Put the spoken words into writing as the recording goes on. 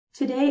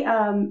Today,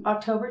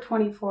 October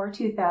 24,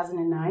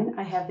 2009,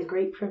 I have the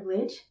great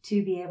privilege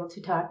to be able to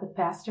talk with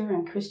Pastor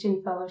and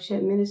Christian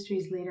Fellowship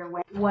Ministries leader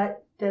Wayman.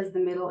 What does the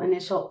middle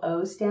initial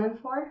O stand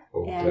for?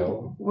 Othell.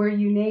 And were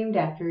you named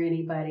after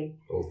anybody?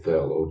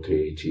 Othell,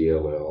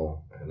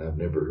 O-T-H-E-L-L. And I've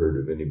never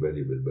heard of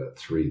anybody but about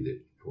three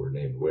that were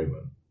named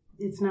Wayman.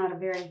 It's not a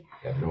very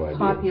I have no idea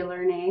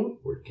popular name.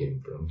 where it came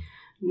from.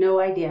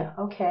 No idea.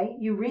 Okay.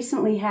 You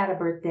recently had a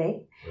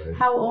birthday. Right?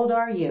 How old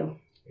are you?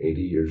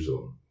 80 years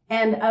old.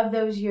 And of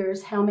those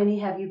years, how many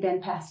have you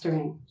been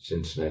pastoring?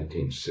 Since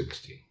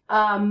 1960.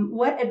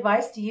 What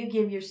advice do you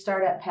give your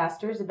startup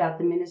pastors about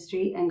the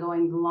ministry and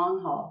going the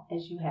long haul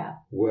as you have?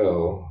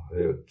 Well,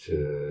 it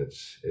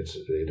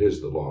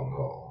is the long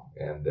haul,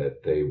 and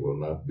that they will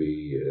not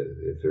be,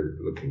 if they're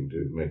looking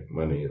to make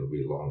money, it'll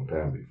be a long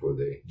time before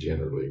they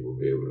generally will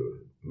be able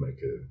to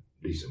make a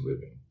decent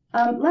living.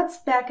 Let's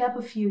back up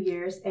a few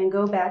years and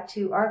go back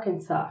to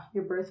Arkansas,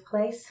 your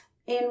birthplace.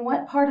 In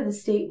what part of the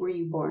state were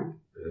you born?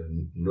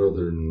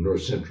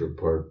 North central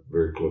part,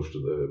 very close to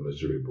the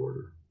Missouri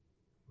border,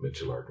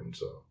 Mitchell,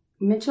 Arkansas.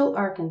 Mitchell,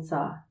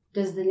 Arkansas.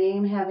 Does the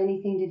name have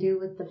anything to do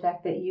with the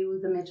fact that you,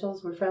 the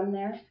Mitchells, were from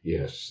there?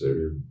 Yes, there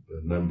are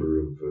a number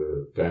of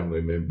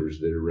family members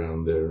that are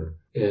around there,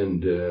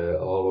 and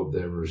all of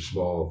them are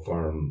small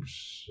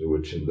farms,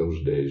 which in those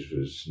days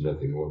was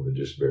nothing more than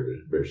just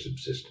bare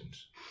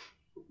subsistence.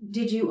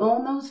 Did you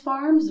own those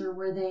farms, or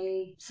were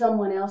they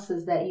someone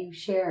else's that you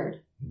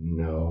shared?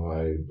 No,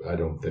 I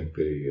don't think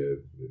they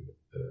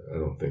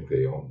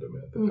owned them.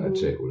 Mm-hmm. I'd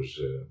say it was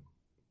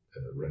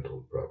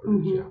rental properties.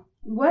 Mm-hmm. Yeah.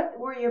 What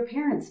were your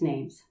parents'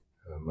 names?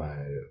 My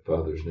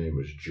father's name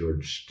was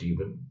George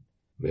Stephen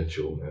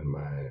Mitchell, and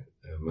my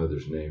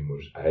mother's name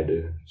was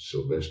Ida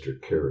Sylvester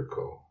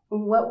Carrico.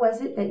 What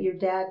was it that your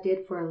dad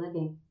did for a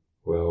living?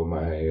 Well,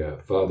 my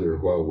father,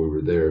 while we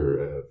were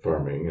there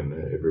farming, and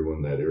everyone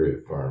in that area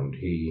farmed,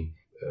 he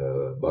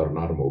bought an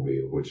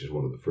automobile, which is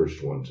one of the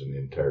first ones in the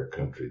entire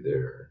country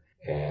there,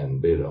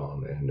 and bid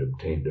on and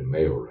obtained a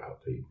mail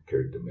route. He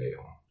carried the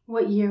mail.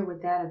 What year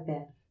would that have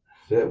been?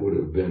 That would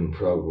have been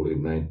probably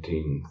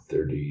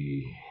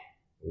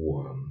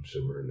 1931,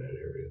 somewhere in that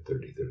area,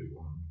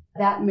 31.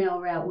 That mail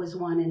route was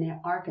one in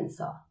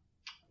Arkansas.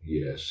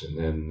 Yes, and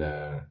then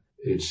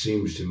it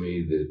seems to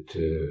me that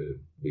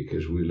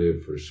because we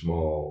lived for a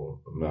small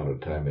amount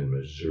of time in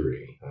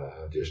Missouri,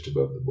 just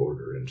above the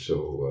border, and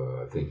so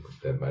I think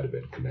that might have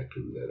been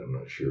connected with that. I'm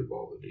not sure of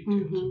all the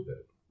details of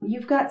that.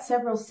 You've got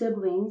several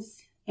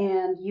siblings,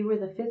 and you were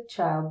the fifth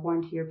child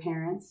born to your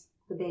parents,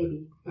 the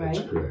baby, right?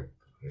 That's correct.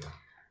 Yeah.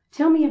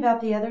 Tell me about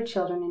the other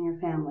children in your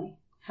family.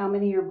 How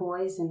many are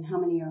boys and how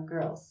many are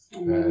girls?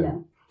 And name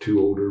them. 2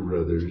 older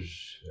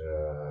brothers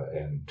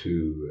and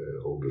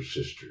 2 older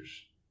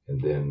sisters. And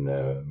then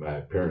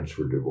my parents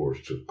were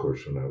divorced, of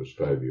course, when I was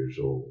 5 years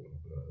old,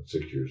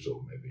 6 years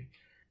old maybe.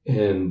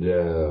 And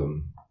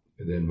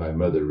then my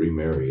mother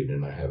remarried,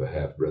 and I have a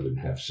half brother and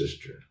half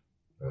sister.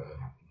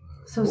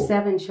 So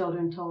 7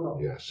 children total.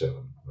 Yeah,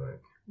 7, right.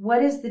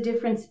 What is the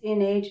difference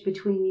in age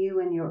between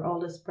you and your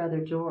oldest brother,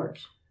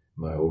 George?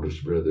 My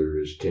oldest brother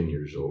is 10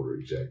 years older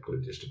exactly,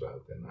 just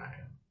about, than I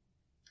am.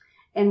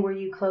 And were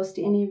you close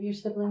to any of your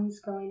siblings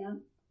growing up?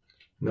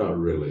 Not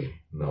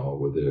really, no.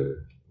 With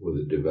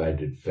a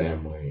divided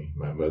family.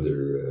 My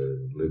mother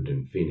lived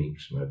in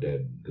Phoenix. My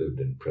dad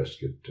lived in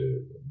Prescott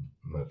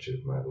much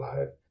of my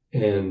life.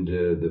 And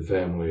the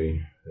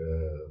family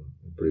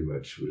pretty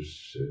much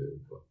was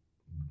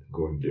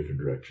going different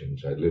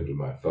directions. I lived with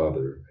my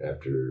father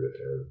after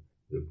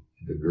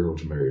the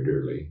girls married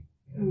early.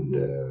 And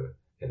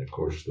and of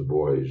course the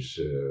boys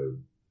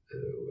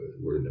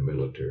were in the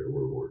military.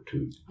 World War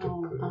II took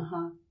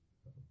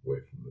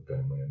away from the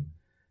family.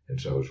 And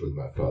so I was with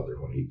my father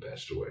when he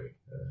passed away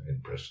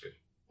in Prescott.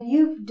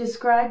 You've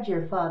described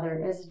your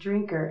father as a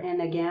drinker and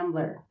a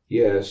gambler.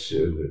 Yes,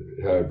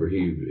 however,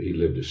 he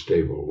lived a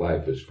stable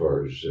life as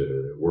far as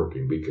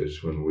working,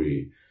 because when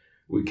we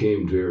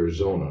came to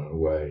Arizona,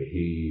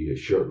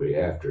 shortly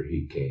after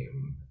he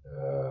came,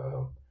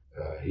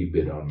 he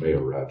bid on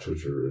mail routes,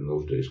 which were in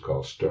those days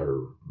called star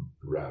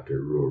route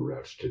or rural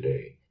routes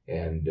today.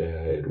 And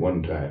at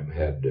one time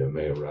had a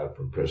mail route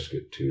from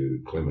Prescott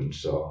to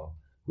Clemenceau,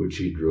 which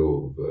he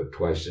drove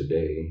twice a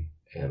day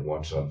and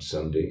once on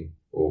Sunday,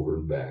 over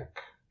and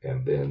back.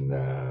 And then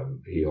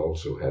he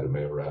also had a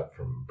mail route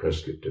from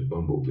Prescott to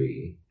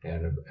Bumblebee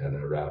and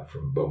a route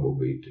from from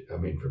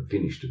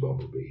Phoenix to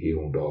Bumblebee. He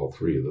owned all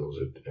 3 of those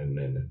and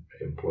then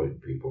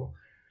employed people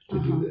to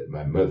do that.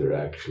 My mother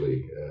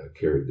actually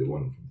carried the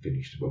one from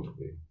Phoenix to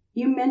Bumblebee.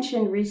 You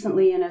mentioned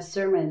recently in a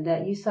sermon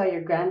that you saw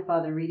your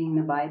grandfather reading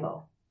the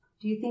Bible.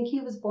 Do you think he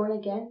was born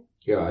again?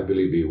 Yeah, I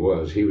believe he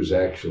was. He was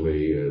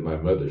actually, my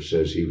mother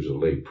says he was a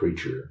lay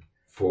preacher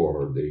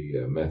for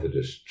the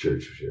Methodist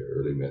Church,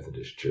 early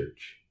Methodist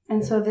Church.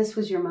 And so this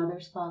was your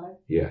mother's father?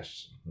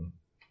 Yes. Mm-hmm.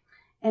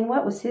 And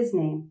what was his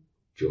name?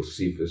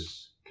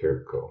 Josephus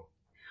Carrico.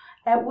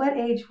 At what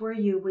age were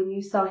you when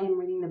you saw him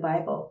reading the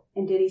Bible?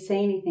 And did he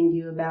say anything to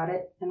you about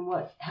it? And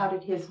how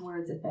did his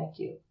words affect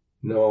you?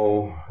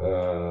 No,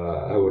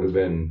 I would have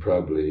been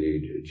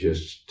probably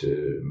just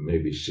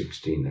maybe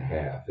 16 and a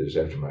half. As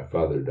after my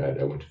father died,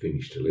 I went to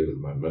Phoenix to live with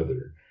my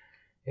mother,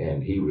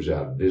 and he was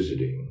out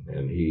visiting,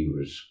 and he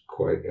was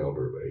quite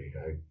elderly.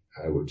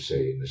 I would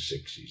say in the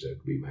 60s,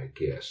 that'd be my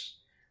guess.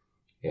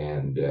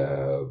 And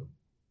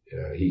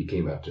he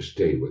came out to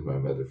stay with my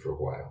mother for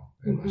a while,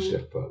 and my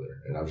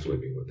stepfather, and I was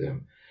living with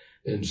them.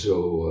 And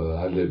so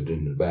I lived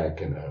in the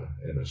back in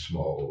a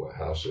small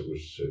house that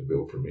was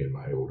built for me and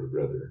my older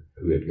brother,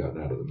 who had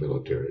gotten out of the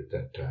military at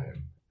that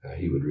time.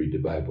 He would read the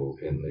Bible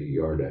in the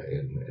yard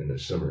in the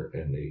summer,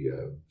 in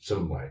the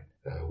sunlight,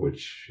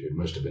 which it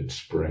must have been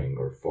spring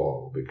or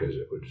fall because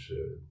it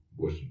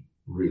wasn't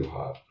real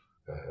hot.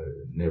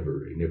 He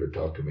never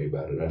talked to me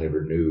about it. I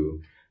never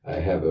knew. I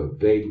have a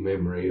vague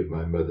memory of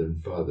my mother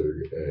and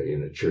father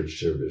in a church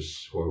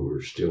service while we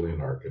were still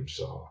in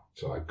Arkansas.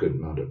 So I could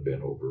not have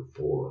been over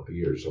 4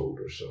 years old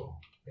or so.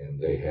 And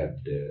they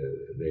had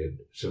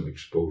some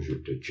exposure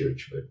to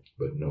church,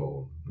 but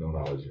no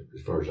knowledge,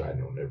 as far as I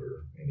know,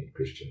 never any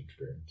Christian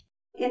experience.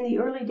 In the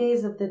early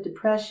days of the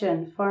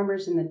Depression,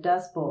 farmers in the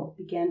Dust Bowl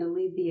began to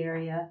leave the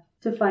area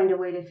to find a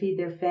way to feed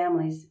their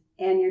families.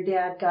 And your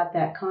dad got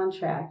that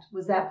contract.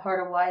 Was that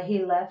part of why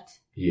he left?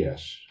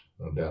 Yes.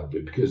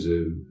 Undoubtedly, because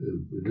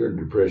during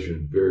the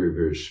Depression, very,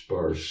 very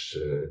sparse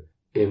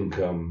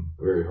income,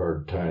 very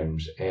hard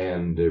times,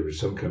 and there was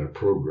some kind of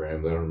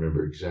program, I don't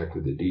remember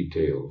exactly the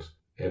details,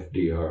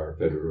 FDR,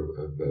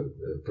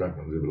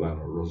 Franklin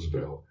Delano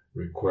Roosevelt,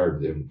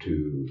 required them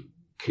to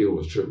kill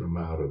a certain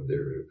amount of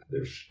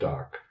their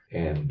stock,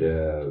 and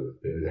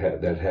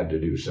that had to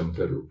do with some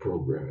federal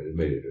program. It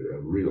made it a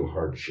real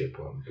hardship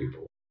on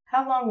people.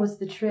 How long was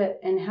the trip,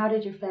 and how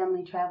did your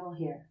family travel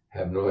here?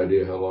 Have no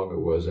idea how long it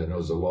was. I know it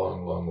was a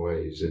long, long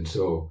ways. And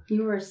so...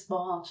 You were a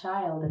small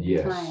child at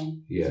the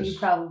time. Yes. So you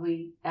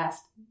probably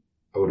asked,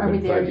 are we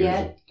there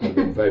yet? I would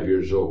have been 5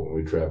 years old when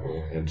we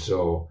traveled. And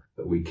so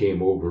we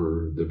came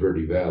over the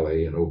Verde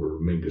Valley and over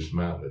Mingus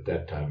Mountain. At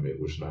that time,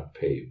 it was not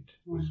paved.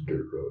 It was a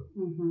dirt road.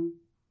 Mm-hmm.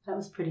 That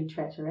was pretty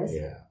treacherous.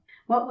 Yeah.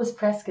 What was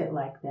Prescott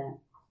like then?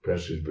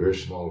 Prescott's a very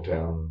small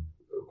town.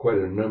 Quite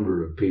a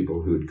number of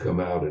people who had come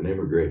out and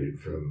immigrated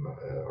from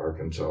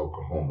Arkansas,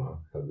 Oklahoma.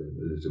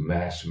 There's a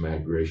mass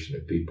migration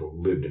of people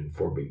who lived in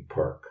Forbing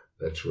Park.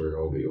 That's where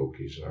all the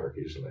Okies and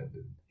Arkies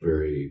landed.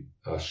 Very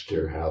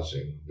austere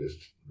housing, just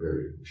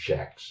very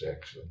shacks,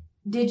 actually.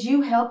 Did you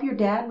help your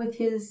dad with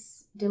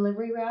his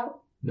delivery route?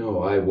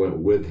 No, I went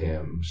with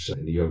him. So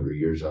in the younger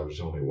years, I was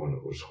the only one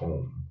that was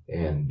home.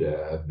 And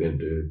I've been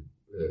to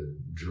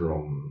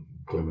Jerome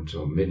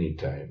Clemenceau many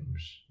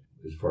times.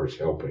 As far as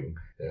helping,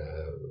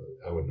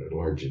 I wasn't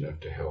large enough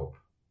to help.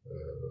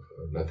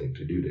 Nothing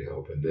to do to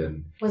help. And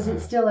then... Was it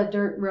still a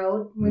dirt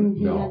road when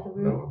he had the route?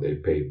 No, they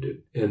paved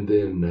it. And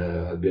then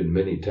I've been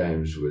many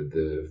times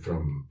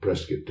from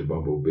Prescott to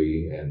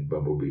Bumblebee and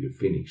Bumblebee to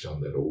Phoenix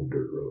on that old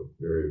dirt road.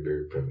 Very,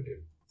 very primitive.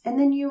 And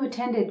then you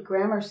attended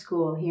grammar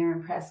school here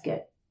in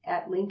Prescott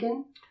at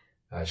Lincoln?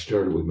 I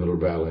started with Miller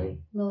Valley.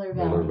 Miller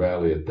Valley. Miller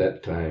Valley, at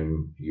that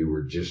time, you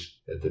were just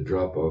at the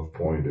drop-off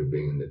point of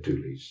being in the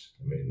Tulies.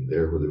 I mean,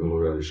 there where the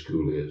Miller Valley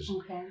School is.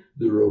 Okay.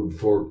 The road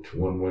forked.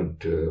 One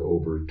went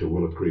over to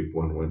Willow Creek.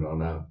 One went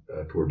on out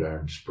toward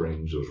Iron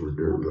Springs. Those were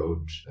dirt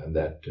roads. And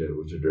that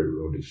was a dirt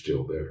road. It's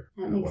still there.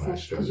 That makes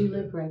sense, because you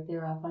lived right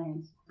there off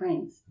Iron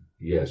Springs.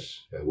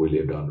 Yes. We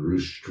lived on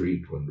Roost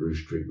Street when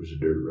Roost Street was a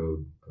dirt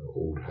road.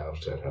 Old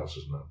house. That house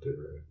is not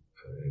there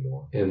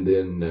anymore. And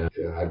then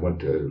I went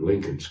to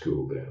Lincoln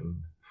School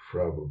then,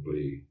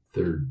 probably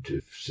 3rd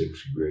to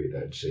 6th grade,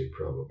 I'd say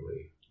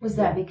probably. Was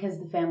that because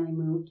the family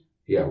moved?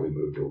 Yeah, we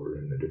moved over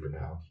in a different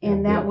house.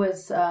 And that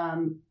was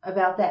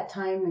about that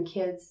time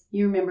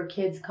you remember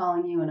kids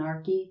calling you an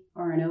Arkie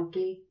or an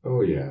Okie?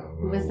 Oh, yeah.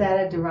 Well, was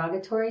that a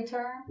derogatory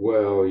term?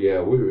 Well,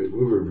 yeah, we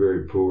were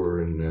very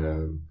poor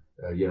and,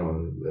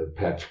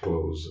 patch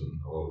clothes and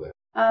all that.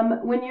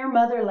 When your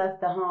mother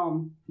left the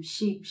home,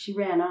 she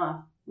ran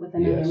off with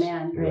another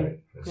man, Greg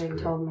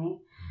told me.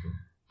 Mm-hmm.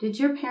 Did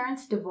your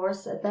parents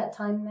divorce at that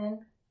time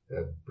then?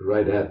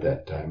 Right at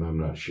that time. I'm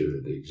not sure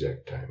of the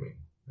exact timing.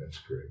 That's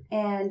correct.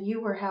 And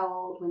you were how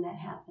old when that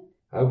happened?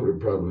 I would have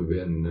probably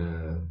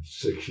been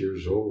 6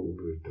 years old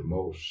at the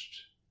most,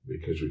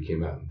 because we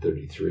came out in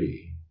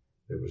 1933.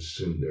 It was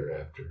soon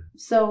thereafter.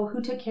 So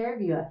who took care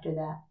of you after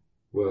that?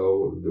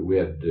 Well, we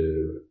had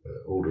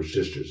older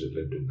sisters that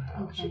lived in the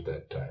house at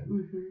that time.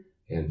 Mm-hmm.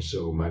 And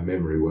so my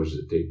memory was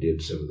that they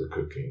did some of the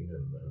cooking,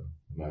 and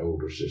my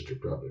older sister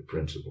probably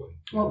principally.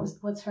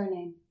 What's her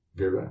name?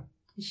 Vera.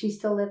 Is she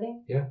still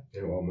living? Yeah,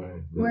 all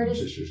my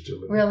sisters still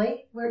live.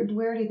 Really? Where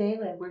do they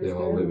live? They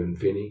all live in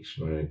Phoenix.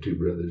 My 2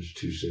 brothers,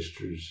 2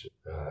 sisters,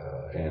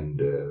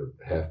 and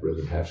half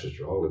brother and half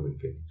sister all live in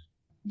Phoenix.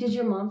 Did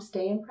your mom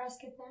stay in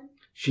Prescott then?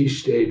 She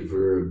stayed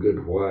for a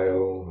good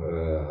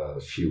while.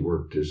 She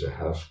worked as a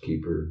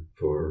housekeeper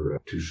for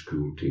two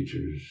school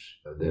teachers.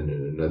 Then at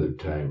another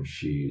time,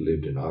 she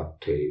lived in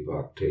Octave.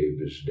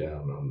 Octave is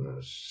down on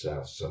the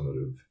south summit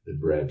of the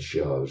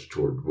Bradshaws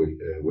toward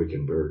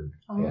Wickenburg.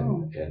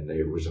 Oh. And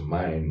there was a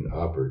mine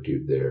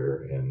operative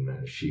there,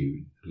 and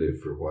she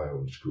lived for a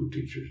while with school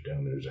teachers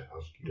down there as a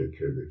housekeeper, took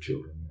care of their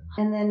children.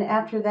 And then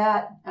after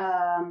that,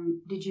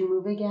 did you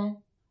move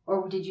again?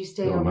 Or did you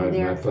stay over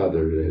there? My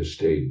father has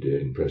stayed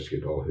in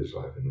Prescott all his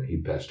life, and he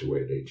passed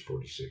away at age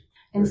 46.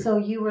 And so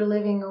you were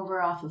living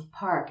over off of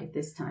Park at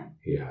this time?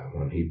 Yeah,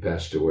 when he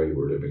passed away, we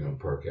were living on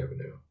Park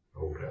Avenue,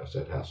 old house.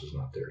 That house is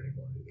not there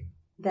anymore either.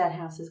 That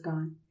house is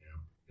gone?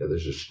 Yeah,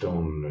 there's a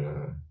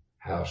stone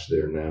house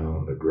there now,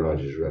 and the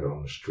garage is right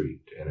on the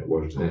street, and it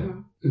was then.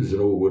 Uh-huh. There's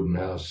an old wooden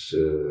house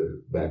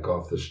back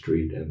off the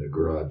street, and the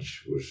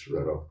garage was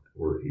right off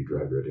where you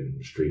drive right into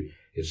the street.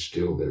 It's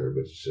still there,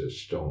 but it's a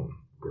stone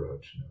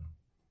garage now.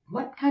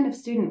 What kind of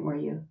student were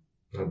you?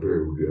 Not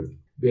very good.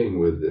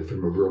 Being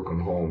from a broken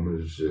home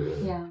is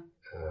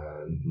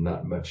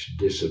not much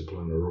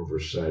discipline or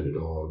oversight at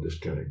all.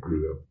 Just kind of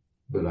grew up.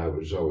 But I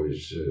was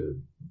always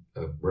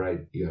a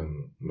bright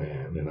young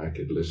man, and I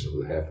could listen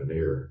with half an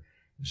ear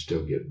and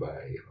still get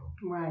by,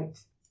 Right.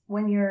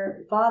 When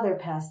your father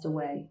passed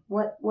away,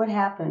 what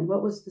happened?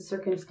 What was the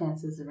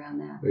circumstances around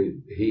that?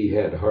 He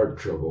had heart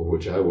trouble,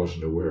 which I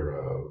wasn't aware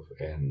of,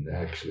 and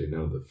actually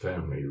none of the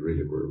family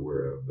really were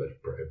aware of, but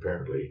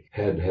apparently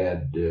had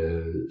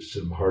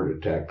some heart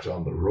attacks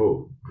on the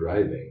road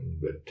driving,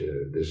 but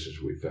this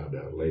is we found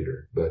out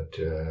later. But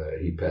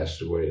he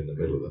passed away in the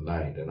middle of the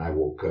night, and I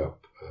woke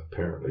up.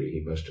 Apparently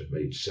he must have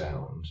made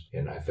sounds,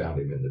 and I found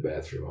him in the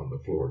bathroom on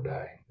the floor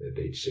dying at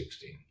age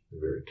 16.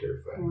 Very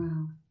terrifying.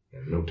 Wow.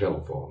 And no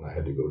telephone. I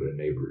had to go to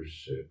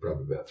neighbors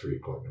probably about 3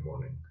 o'clock in the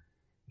morning.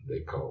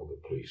 They called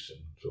the police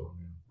and so on.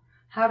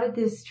 How did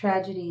this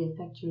tragedy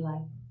affect your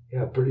life?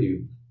 Yeah,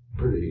 pretty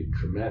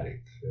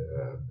traumatic.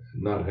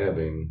 Not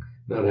having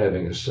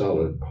a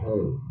solid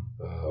home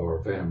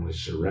or family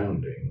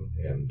surrounding,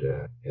 and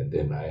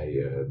then I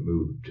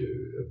moved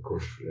of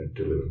course,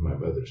 to live with my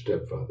mother's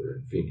stepfather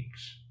in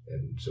Phoenix.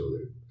 And so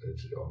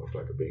it's almost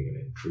like being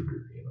an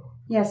intruder,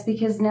 Yes,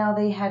 because now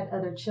they had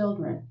other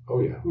children. Oh,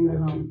 yeah. We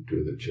had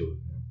two other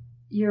children.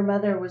 Your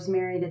mother was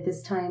married at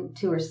this time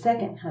to her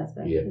second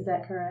husband. Yeah. Is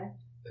that correct?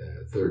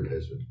 Third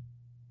husband.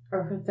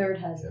 Or her third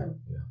husband.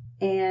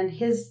 Yeah. And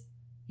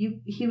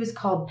he was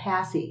called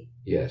Passy.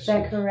 Yes. Is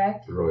that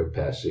correct? Roy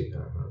Passy.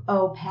 Uh-huh.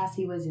 Oh,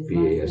 Passy was his last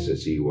name.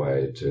 P-A-S-S-E-Y.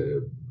 It's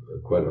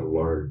quite a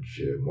large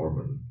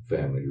Mormon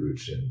family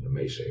roots in the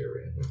Mesa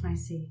area. I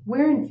see.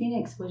 Where in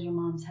Phoenix was your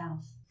mom's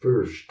house?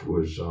 First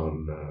was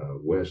on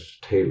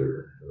West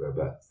Taylor,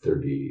 about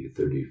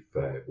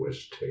 35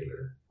 West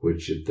Taylor,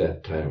 which at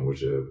that time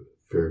was a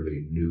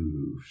fairly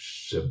new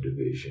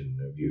subdivision,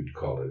 if you'd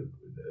call it.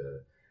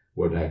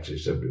 Wasn't actually a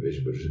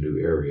subdivision, but it was a new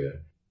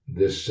area.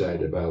 This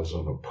side of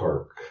Arizona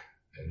Park,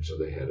 and so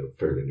they had a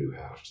fairly new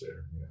house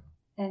there. Yeah.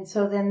 And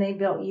so then they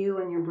built you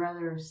and your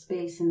brother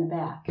space in the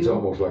back. It's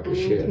almost like a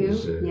shed.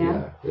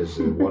 It's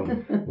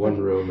one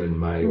room, and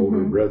my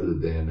older brother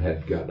then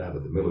had gotten out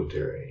of the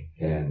military,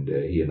 and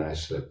he and I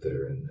slept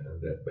there in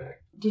that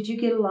back. Did you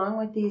get along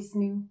with these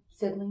new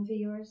siblings of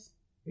yours?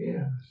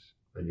 Yes,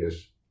 I guess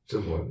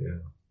somewhat,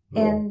 yeah.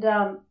 No. And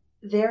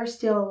they're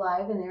still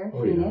alive, and they're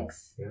in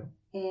Phoenix. Yeah.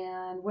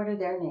 And what are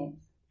their names?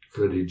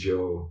 Freddie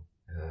Joe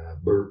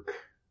Burke,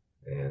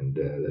 and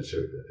that's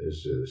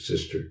his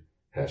sister.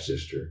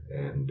 Half-sister,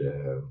 and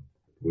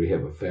we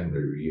have a family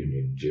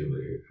reunion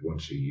generally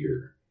once a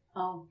year.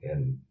 Oh.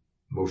 And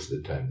most of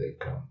the time they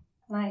come.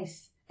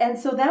 Nice. And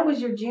so that was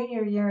your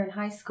junior year in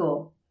high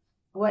school.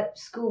 What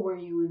school were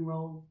you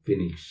enrolled?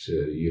 Phoenix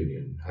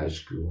Union High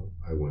School.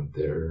 I went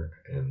there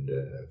and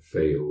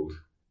failed,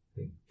 I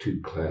think, 2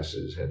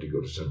 classes, had to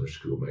go to summer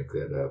school, make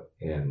that up.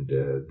 And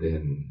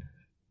then,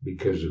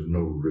 because of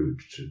no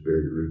roots,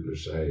 very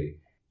rootless,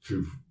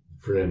 through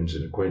friends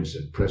and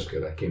acquaintances in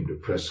Prescott, I came to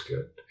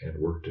Prescott and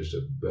worked as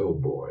a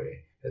bellboy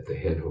at the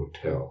head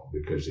hotel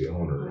because the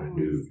owner, I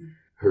knew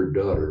her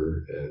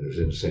daughter, was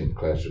in the same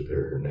class with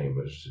her. Her name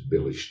was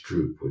Billy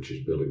Stroop, which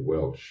is Billy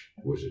Welch,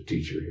 was a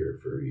teacher here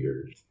for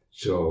years.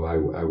 So I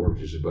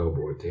worked as a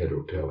bellboy at the head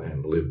hotel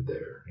and lived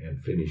there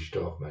and finished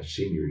off my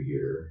senior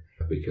year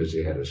because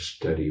they had a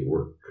study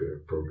work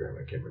program.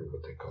 I can't remember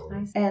what they called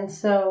it. And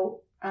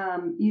so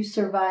you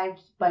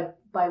survived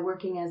by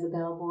working as a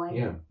bellboy?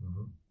 Yeah.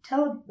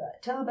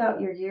 Tell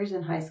about your years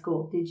in high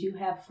school. Did you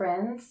have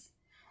friends?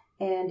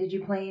 And did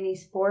you play any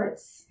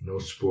sports? No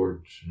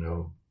sports,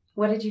 no.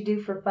 What did you do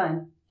for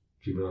fun?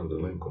 Juvenile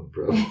delinquent,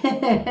 probably.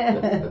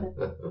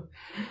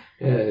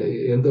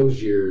 In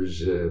those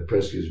years,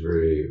 Prescott is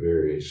very,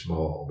 very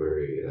small,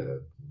 very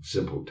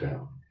simple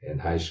town. And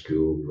high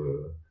school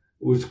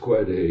was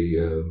quite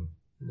a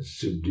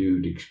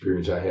subdued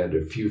experience. I had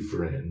a few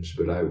friends,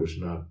 but I was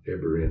not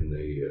ever in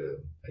the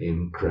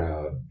in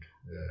crowd.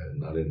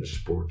 Not into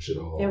sports at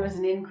all. There was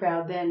an in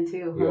crowd then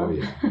too, huh? Oh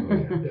yeah,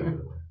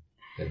 definitely.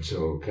 And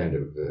so kind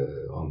of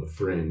on the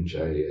fringe.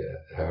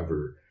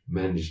 However,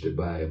 managed to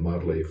buy a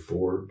Model A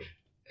Ford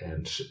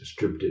and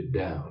stripped it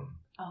down.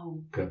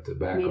 Oh. Cut the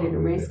back Made off it a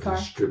race car?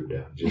 stripped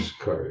down, just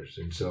cars.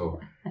 And so,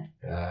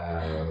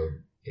 so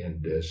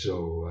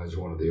I was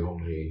one of the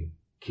only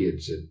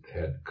kids that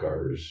had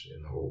cars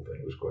in the whole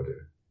thing. It was quite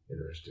an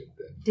interesting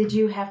thing. Did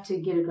you have to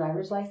get a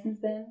driver's license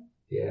then?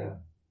 Yeah,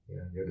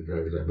 I got a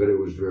driver's license, but it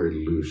was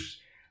very loose.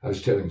 I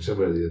was telling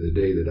somebody the other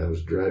day that I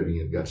was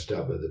driving and got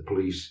stopped by the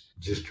police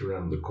just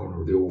around the corner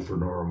where the old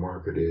Fenora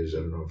Market is.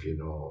 I don't know if you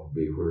know,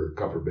 be where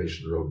Copper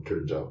Basin Road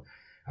turns out.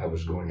 I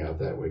was going out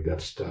that way, got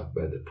stopped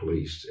by the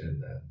police,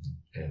 and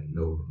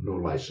no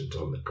license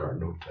on the car,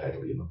 no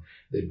title. You know,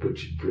 they'd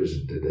put you in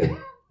prison today.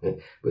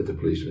 But the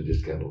policeman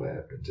just kind of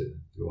laughed and said,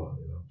 "Go on,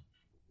 you know."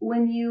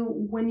 When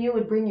you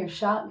would bring your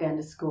shotgun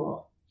to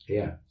school,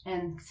 yeah,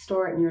 and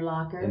store it in your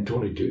locker, and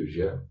 22s,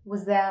 yeah.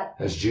 Was that?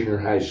 That's junior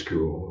high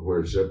school,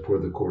 where it's up where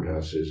the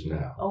courthouse is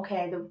now.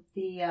 Okay,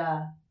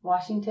 the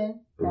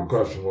Washington.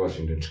 Across from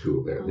Washington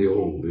School there. Okay.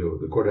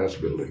 The courthouse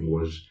building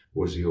was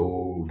the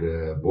old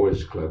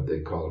boys club,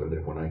 they called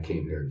it, when I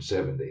came here in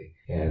 70.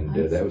 And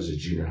that was a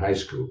junior high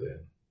school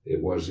then.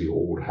 It was the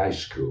old high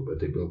school, but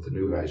they built the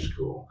new high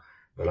school.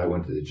 But I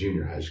went to the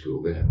junior high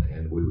school then,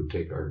 and we would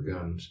take our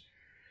guns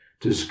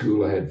to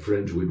school. I had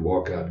friends, we'd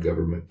walk out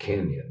Government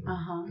Canyon,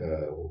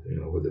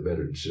 where the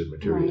Veterans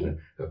Cemetery, right.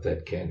 Up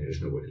that canyon,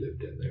 there's nobody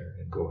lived in there,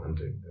 and go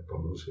hunting up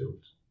on those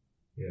hills.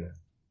 Yeah.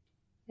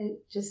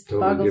 It just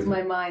boggles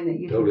my mind that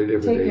you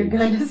could take your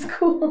gun to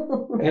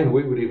school. And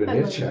we would even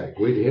hitchhike.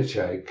 We'd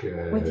hitchhike.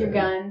 With your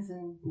guns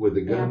and with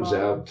the guns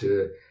out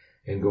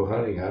and go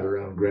hunting out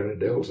around Granite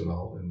Dells and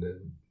all. And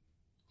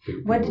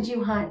what did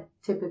you hunt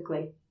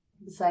typically,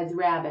 besides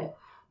rabbit?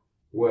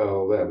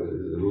 Well, that was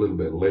a little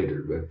bit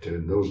later, but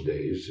in those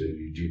days,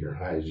 junior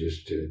high,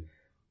 just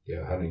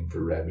hunting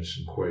for rabbits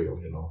and quail,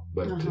 you know.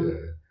 But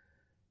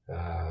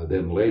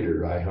then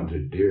later, I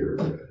hunted deer.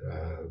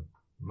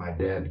 My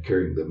dad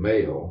carrying the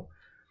mail,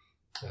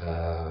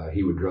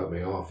 he would drop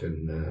me off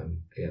in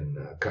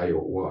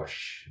Coyote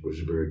Wash. It was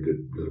a very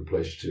good little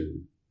place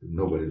to.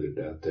 Nobody lived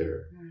out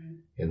there,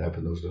 and up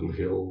in those little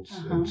hills.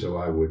 And so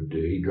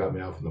he'd drop me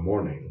off in the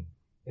morning,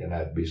 and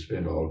I'd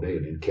spend all day,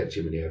 and then catch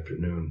him in the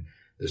afternoon,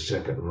 the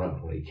second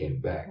run when he came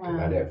back. Wow. And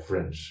I'd have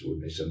friends with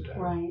me sometimes,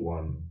 right.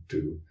 1,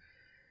 2.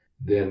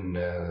 Then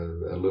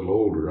a little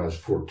older, I was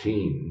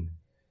 14.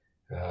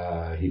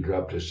 He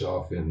dropped us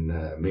off in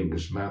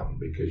Mingus Mountain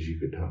because you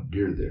could hunt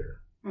deer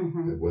there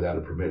without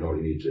a permit. All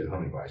you need is a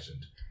hunting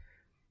license.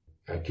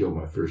 I killed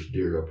my first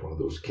deer up one of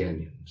those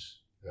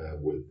canyons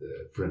with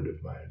a friend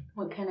of mine.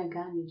 What kind of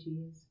gun did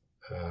you use?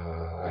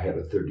 I had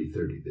a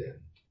 30-30 then,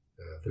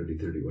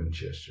 30-30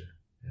 Winchester,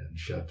 and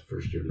shot the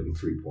first deer, little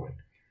 3-point.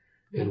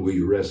 Yes. And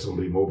we wrestled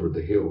him over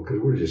the hill because we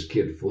were just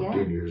kids,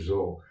 14 years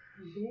old.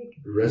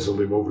 Big. Wrestled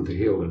him over the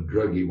hill and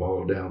drug him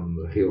all down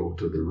the hill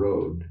to the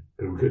road.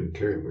 We couldn't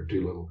carry him, we were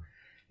too little.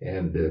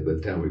 And by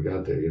the time we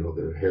got there,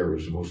 the hair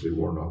was mostly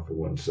worn off of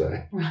one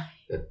side. Right.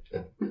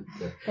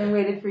 And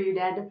waited for your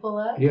dad to pull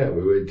up? Yeah,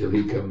 we waited till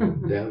he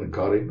come down and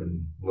caught him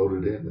and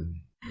loaded in and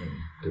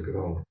took it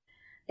home.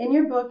 In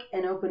your book,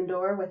 An Open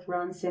Door with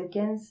Ron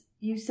Simpkins,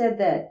 you said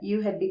that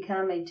you had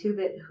become a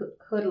two-bit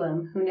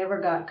hoodlum who never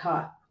got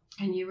caught.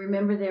 And you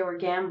remember there were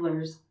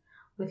gamblers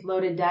with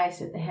loaded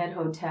dice at the head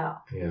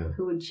hotel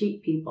who would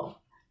cheat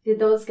people. Did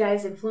those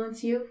guys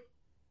influence you?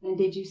 And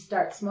did you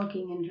start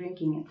smoking and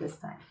drinking at this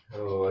time?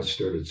 Oh, I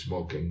started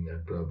smoking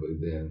probably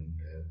then,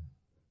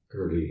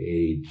 early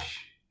age,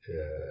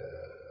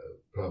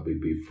 probably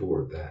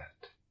before that.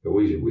 But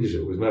we used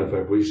to, as a matter of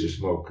fact, we used to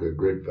smoke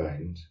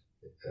grapevines.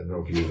 I don't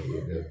know if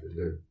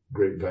the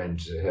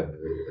grapevines have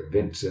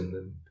vents in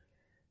them,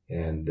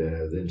 and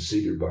then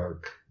cedar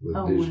bark with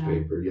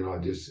newspaper. Wow.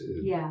 Just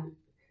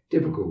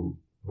typical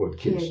what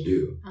kids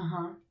do.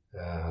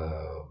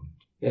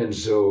 And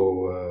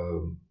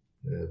so.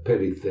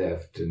 Petty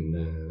theft and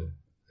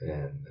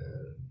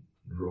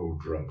road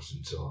drunks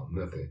and so on.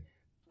 Nothing.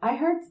 I've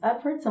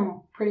heard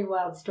some pretty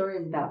wild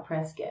stories about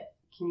Prescott.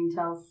 Can you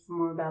tell us some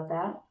more about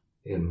that?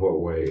 In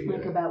what way?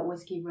 Like about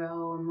Whiskey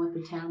Row and what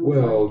the town was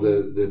like? Well,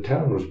 the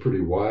town was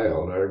pretty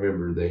wild. I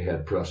remember they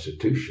had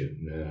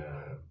prostitution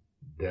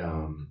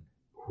down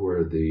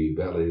where the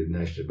Valley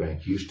National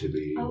Bank used to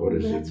be. What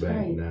is the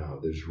bank now?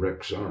 There's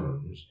Rex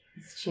Arms.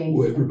 It's Chase.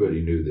 Well,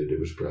 everybody knew that it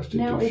was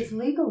prostitution. Now it's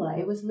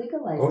legalized. It was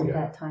legalized at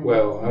that time.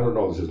 Well, I don't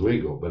know if it was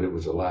legal, but it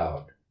was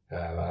allowed.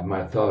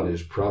 My thought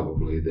is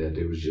probably that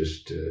it was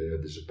just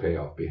there's a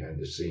payoff behind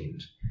the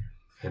scenes.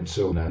 And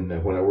so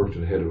when I worked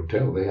in the head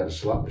hotel, they had a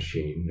slot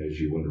machine as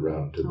you went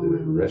around to the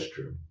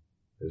restroom.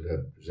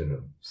 That was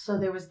so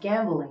there was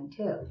gambling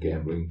too.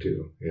 Gambling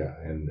too, yeah,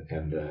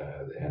 and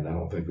I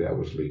don't think that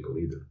was legal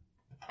either.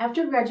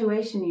 After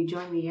graduation, you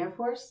joined the Air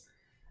Force?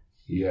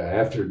 Yeah,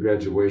 after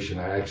graduation,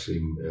 I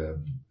actually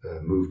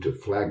moved to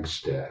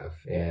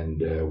Flagstaff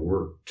and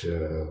worked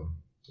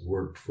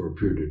for a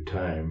period of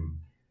time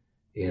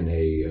in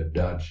a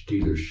Dodge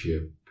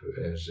dealership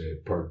as a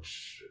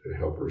parts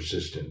helper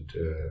assistant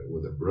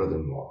with a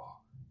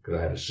brother-in-law. Because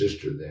I had a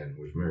sister then,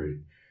 was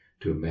married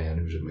to a man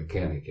who was a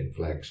mechanic in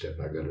Flagstaff.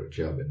 I got a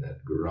job in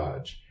that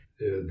garage.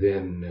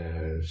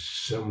 then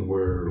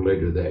somewhere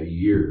later that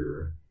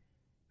year,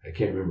 I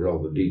can't remember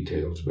all the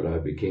details, but I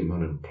became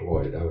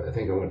unemployed. I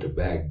think I went to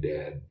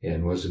Baghdad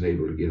and wasn't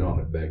able to get on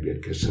at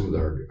Baghdad because some of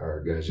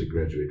our guys that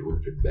graduated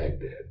worked at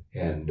Baghdad,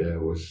 and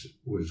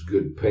was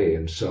good pay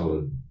and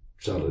solid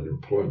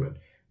employment,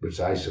 but it's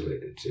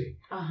isolated, see.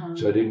 Uh-huh.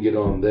 So I didn't get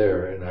on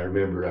there, and I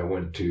remember I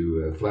went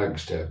to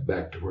Flagstaff,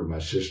 back to where my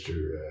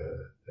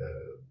sister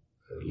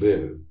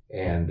lived,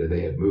 and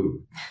they had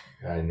moved.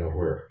 I know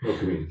where, no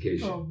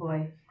communication. Oh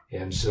boy.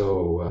 And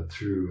so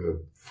through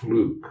a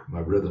fluke,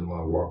 my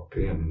brother-in-law walked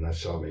in and I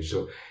saw me.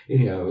 So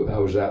anyhow, I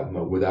was out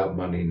without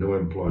money, no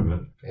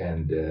employment,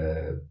 and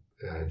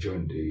I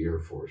joined the Air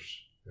Force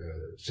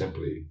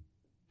simply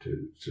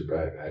to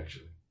survive,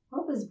 actually.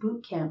 What was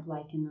boot camp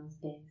like in those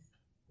days?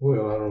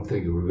 Well, I don't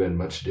think it would have been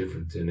much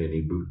different than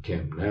any boot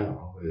camp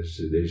now. They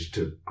just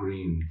took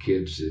green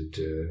kids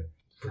that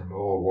from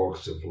all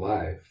walks of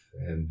life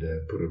and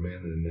put them in,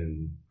 and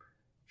then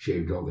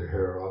shaved all their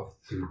hair off,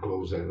 threw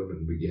clothes at them,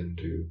 and began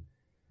to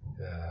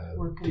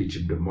teach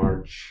them to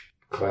march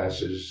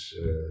classes.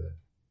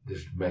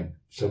 Just make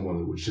someone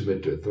that would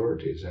submit to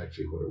authority is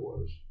actually what it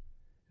was.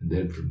 And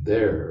then from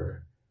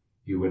there,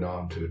 you went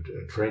on to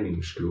a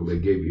training school. They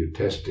gave you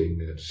testing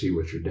to see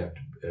what your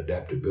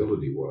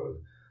adaptability was.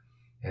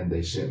 And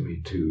they sent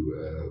me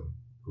to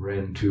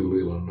Rantoul,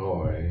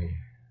 Illinois.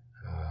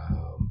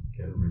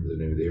 Can't remember the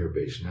name of the air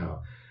base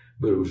now.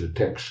 But it was a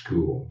tech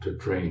school to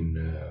train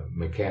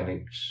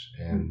mechanics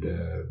and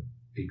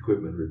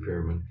equipment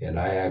repairmen. And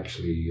I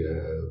actually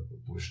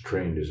was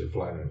trained as a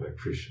flight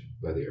electrician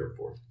by the Air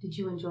Force. Did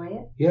you enjoy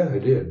it? Yeah, I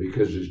did,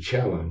 because it's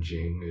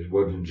challenging. It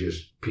wasn't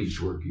just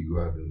piecework. You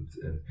go out and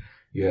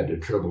you had to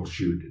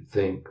troubleshoot,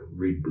 think,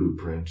 read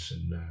blueprints,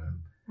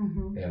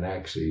 and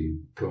actually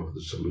come up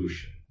with a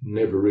solution.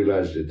 Never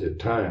realized at the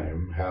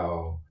time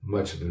how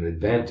much of an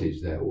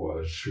advantage that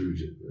was through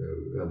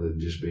other than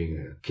just being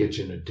a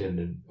kitchen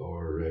attendant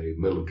or a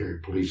military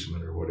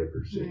policeman or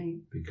whatever. Right.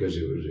 Because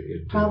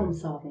it problem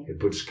solving. It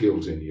put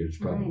skills in you. It's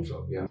problem Right.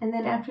 solving. Yeah. And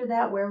then after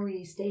that, where were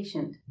you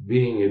stationed?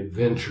 Being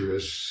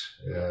adventurous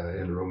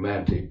and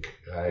romantic,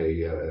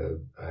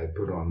 I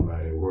put on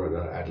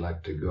where I'd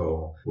like to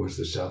go was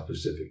the South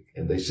Pacific,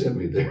 and they sent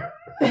me there.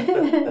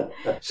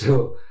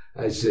 So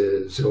I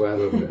said,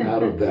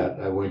 out of that,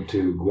 I went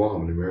to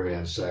Guam, the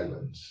Marianas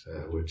Islands,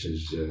 which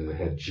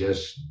had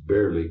just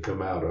barely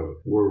come out of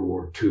World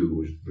War II.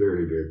 Was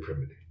very, very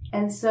primitive.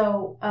 And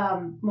so,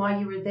 while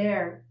you were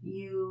there,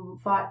 you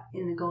fought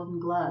in the Golden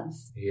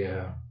Gloves.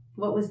 Yeah.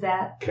 What was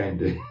that?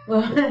 Kinda.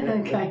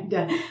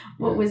 Kinda.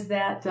 What was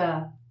that?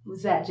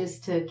 Was that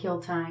just to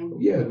kill time?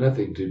 Yeah,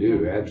 nothing to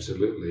do.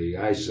 Absolutely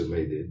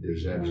isolated.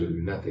 There's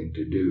absolutely nothing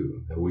to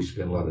do. We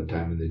spent a lot of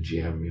time in the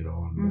gym,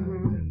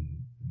 and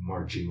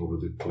marching over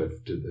the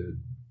cliff to the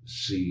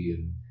sea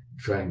and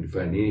trying to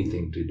find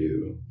anything to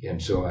do.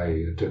 And so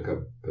I took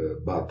up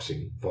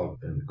boxing, fought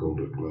in the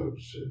Golden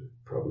Gloves,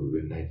 probably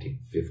in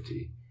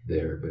 1950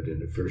 there. But in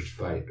the first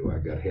fight, I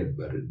got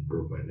headbutted and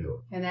broke my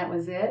nose. And that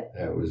was it?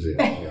 That was it,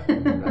 yeah.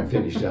 And I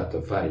finished out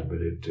the fight, but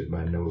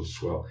my nose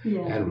swelled,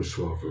 and was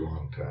swelled for a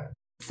long time.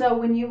 So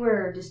when you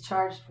were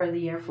discharged for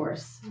the Air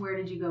Force, where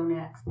did you go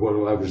next?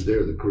 Well, I was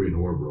there. The Korean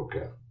War broke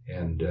out.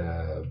 And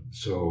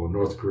so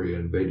North Korea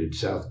invaded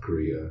South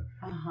Korea,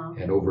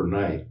 and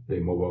overnight they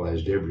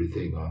mobilized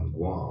everything on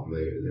Guam.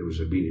 There was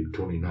a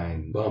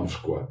B-29 bomb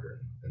squadron,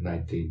 the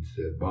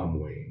 19th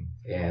Bomb Wing,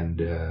 and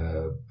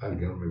I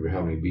don't remember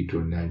how many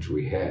B-29s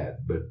we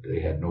had, but they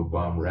had no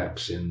bomb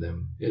racks in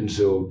them. And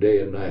so day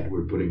and night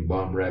we're putting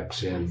bomb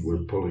racks in,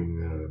 we're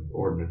pulling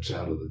ordnance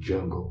out of the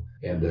jungle,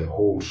 and the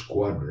whole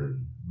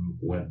squadron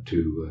went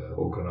to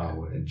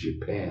Okinawa and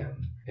Japan.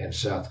 And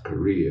South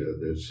Korea,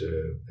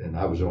 and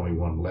I was the only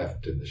one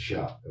left in the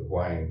shop.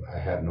 Why, I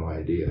have no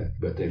idea.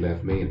 But they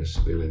left me and a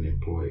civilian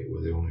employee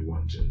were the only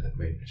ones in that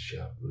maintenance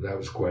shop. That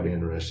was quite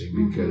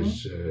interesting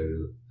because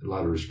a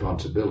lot of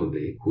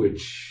responsibility,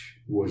 which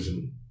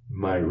wasn't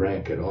my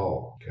rank at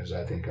all, because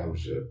I think I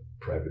was a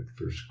private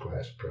first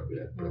class, probably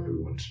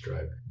one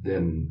stripe.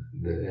 Then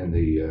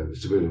the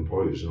civilian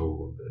employee was an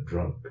old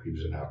drunk. He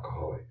was an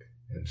alcoholic.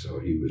 And so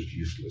he was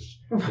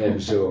useless.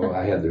 And so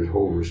I had the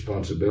whole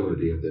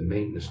responsibility of the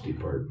maintenance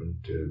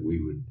department.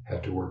 We would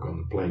have to work on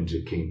the planes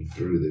that came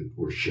through that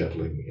were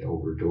shuttling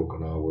over to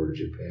Okinawa or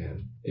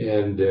Japan.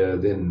 And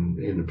then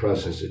in the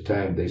process of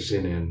time, they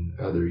sent in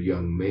other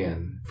young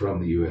men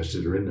from the U.S.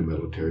 that are in the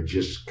military,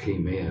 just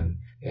came in.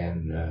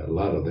 And a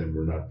lot of them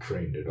were not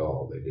trained at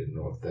all. They didn't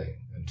know a thing.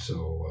 And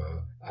so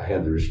I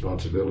had the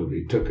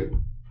responsibility, took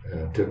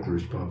the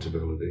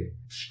responsibility,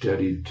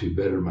 studied to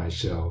better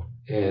myself.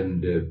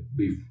 And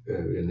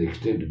in the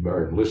extended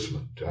bar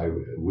enlistment,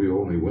 we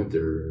only went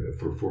there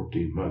for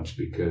 14 months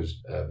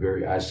because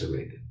very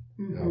isolated.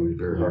 It was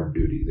very hard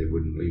duty. They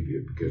wouldn't leave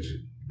you because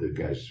the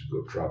guys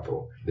would go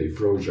tropo. They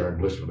froze our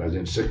enlistment. I was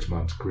in 6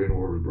 months. Korean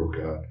War broke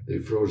out. They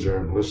froze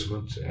our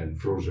enlistments and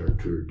froze our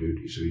tour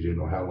duty. So you didn't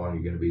know how long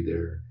you're going to be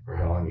there or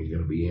how long you're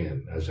going to be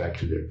in. I was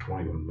actually there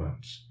 21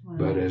 months. Wow.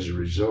 But as a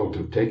result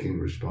of taking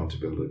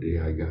responsibility,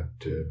 I got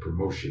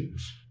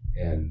promotions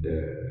And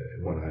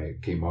when I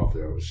came off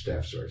there, I was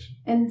staff sergeant.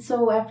 And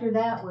so after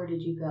that, where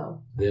did you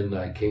go? Then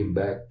I came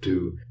back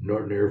to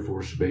Norton Air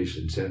Force Base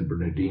in San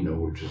Bernardino,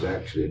 which was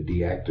actually a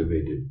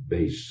deactivated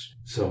base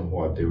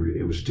somewhat.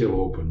 It was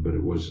still open, but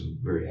it wasn't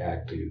very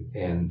active.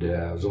 And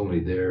I was only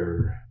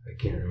there, I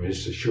can't remember,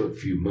 it's a short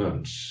few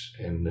months,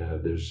 and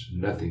there's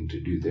nothing to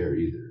do there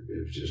either.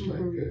 It was just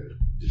like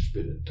just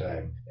spending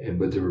time.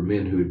 But there were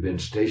men who had been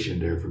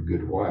stationed there for a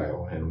good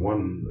while, and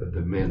one of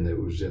the men that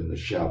was in the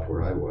shop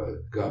where I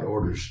was got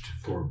orders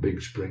for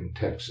Big Spring,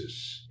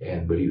 Texas.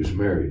 But he was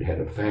married,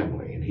 had a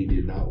family, and he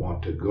did not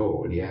want to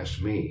go. And he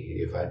asked me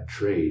if I'd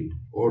trade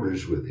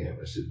orders with him.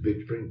 I said,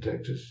 Big Spring,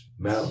 Texas?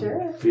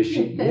 Mountain,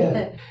 fishy?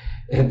 Yeah.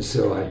 And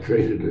so I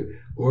traded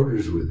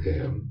orders with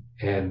him.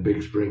 And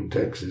Big Spring,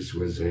 Texas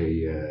was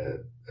a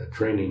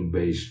training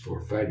base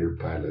for fighter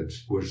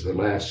pilots. Was the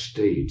last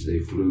stage. They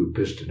flew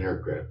piston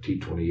aircraft,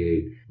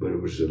 T-28, but it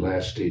was the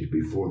last stage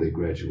before they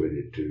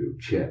graduated to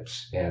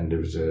jets. And there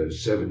was a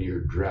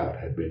 7-year drought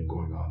had been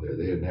going on there.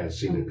 They hadn't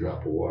seen a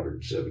drop of water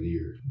in 7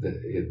 years.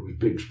 It was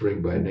Big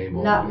Spring by name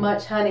only. Not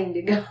much hunting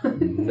to go.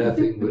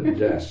 Nothing but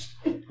dust.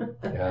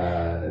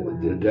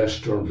 The dust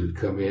storms would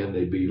come in.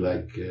 They'd be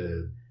like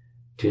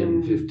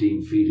 10,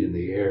 15 feet in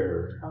the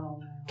air.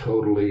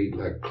 Totally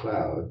like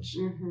clouds.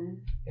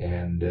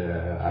 And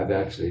I've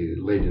actually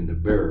laid in the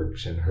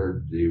barracks and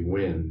heard the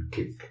wind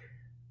kick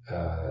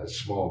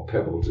small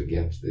pebbles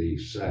against the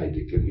side.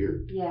 You could hear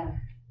it. Yeah.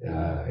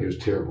 It was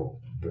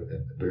terrible.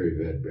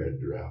 Very bad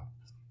drought.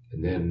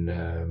 And then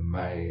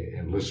my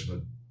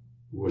enlistment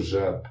was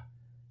up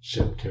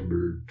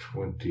September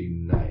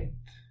 29th,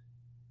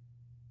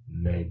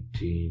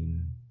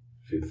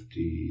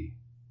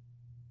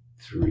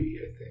 1953,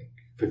 I think.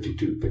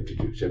 52,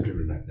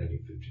 September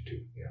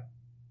 1952, yeah.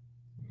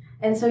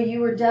 And so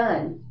you were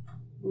done.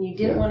 You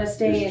didn't want to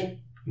stay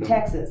in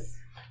Texas.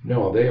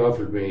 No, they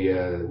offered me,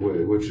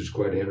 which is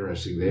quite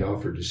interesting, they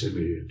offered to send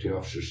me to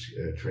officers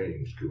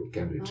training school,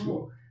 candidate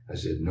school. I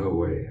said, no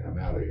way, I'm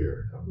out of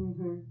here. I'll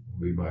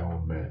be my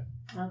own man.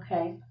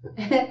 Okay.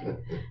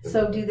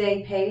 So do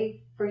they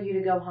pay for you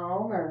to go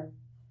home or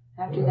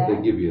after that?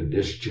 They give you a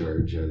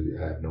discharge. I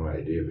have no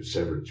idea if it's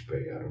severance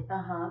pay. I don't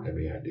have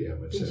any idea how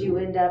much. Did you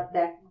end up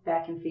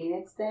back in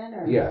Phoenix then?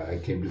 Or? Yeah, I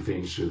came to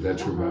Phoenix, so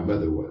that's where my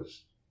mother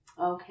was.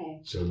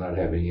 Okay. So not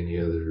having any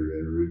other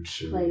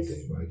roots or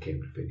anything, when I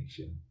came to Phoenix,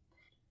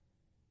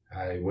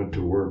 I went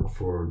to work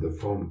for the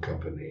phone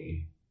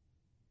company,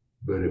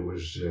 but it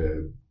was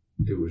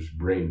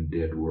brain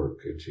dead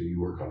work. You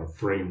work on a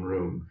frame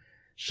room,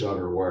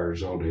 solder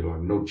wires all day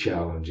long, no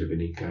challenge of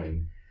any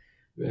kind.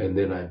 And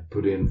then I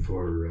put in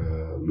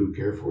for Luke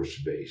Air Force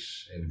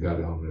Base and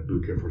got on the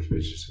Luke Air Force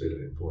Base as a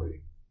civilian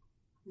employee.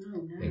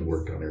 Oh, nice. And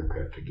worked on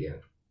aircraft again.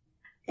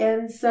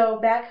 And so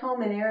back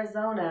home in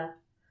Arizona,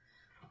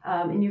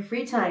 in your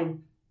free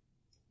time,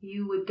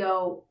 you'd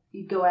go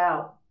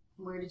out.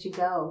 Where did you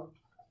go?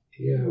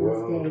 Yeah, in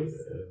those days?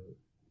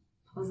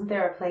 Wasn't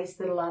there a place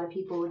that a lot of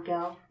people would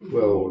go?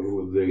 Well,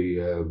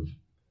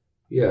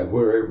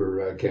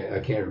 wherever. I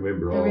can't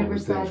remember all the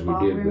things we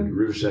did, but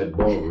Riverside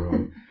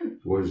Ballroom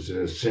was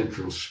a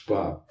central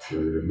spot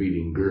for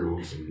meeting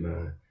girls, and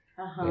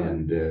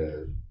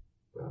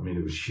I mean,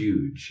 it was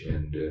huge,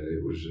 and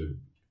it was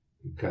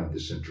kind of the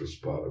central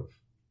spot of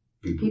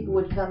people. People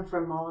would come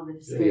from all over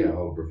the state. Yeah,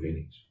 all over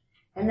Phoenix.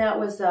 And that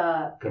was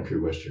country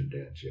western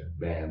dance. Yeah,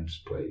 bands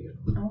play.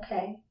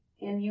 Okay,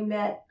 and you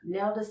met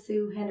Nelda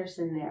Sue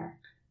Henderson there.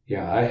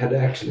 Yeah, I had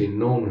actually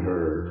known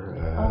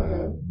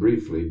her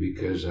briefly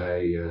because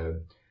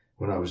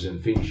when I was in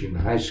Phoenix Union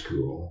High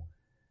School,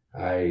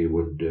 I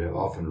would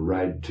often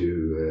ride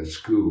to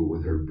school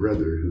with her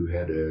brother, who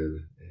had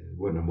it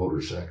wasn't a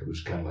motorcycle, it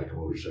was kind of like a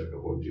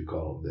motorcycle, what would you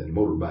call them then,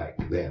 motorbike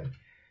then.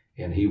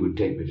 And he would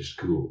take me to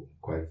school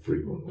quite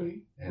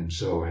frequently. And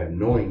so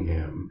knowing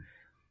him,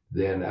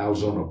 then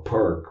Arizona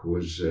Park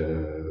was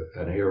an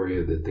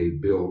area that they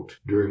built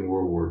during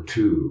World War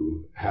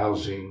II,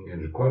 housing,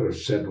 and quite a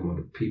settlement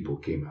of people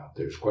came out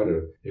there.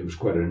 It was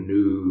quite a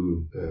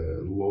new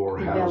lower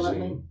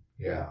housing.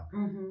 Yeah,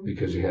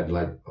 because you had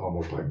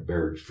almost like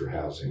barracks for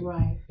housing.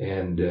 Right.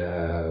 And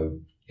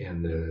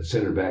the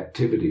center of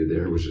activity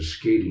there was a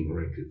skating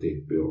rink that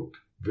they'd built.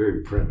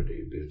 Very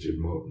primitive. It's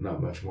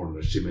not much more than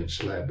a cement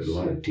slab, but a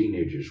lot of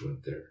teenagers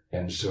went there.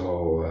 And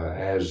so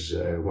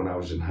when I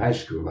was in high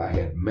school, I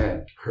had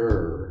met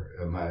her,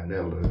 my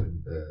Nelda,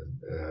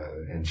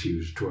 and she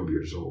was 12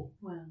 years old.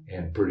 Wow.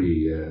 And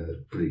pretty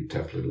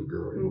tough little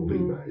girl in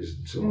Levi's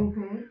and so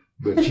on.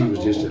 But she was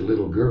just a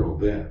little girl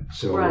then.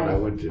 So when I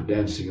went to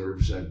dancing at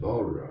Riverside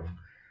Ballroom,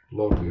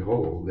 lo and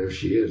behold, there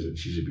she is, and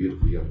she's a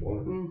beautiful young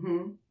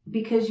woman.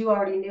 Because you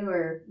already knew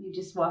her, you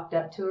just walked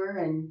up to her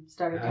and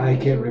started talking I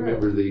can't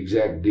remember the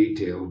exact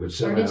detail, but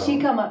somehow... Or did she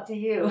come up to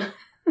you?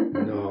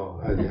 No,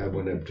 I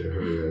went up to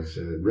her,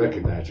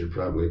 recognized her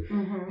probably,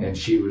 and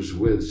she was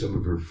with some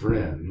of her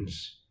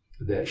friends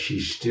that she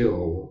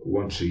still,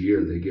 once a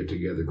year, they get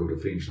together, go to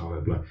Phoenix and all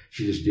that, blah.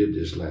 She just did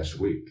this last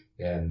week.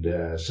 And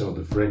some of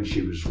the friends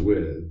she was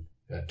with,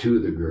 two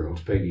of the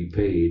girls, Peggy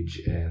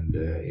Page and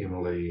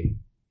Emily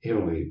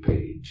Emily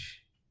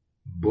Page,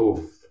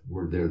 both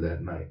were there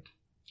that night.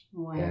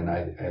 Wow. And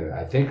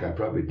I think I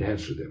probably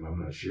danced with them. I'm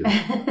not sure.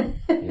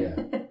 Yeah.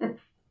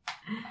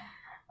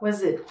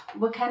 Was it,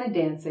 what kind of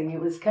dancing? It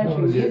was country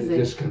No, music.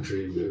 Just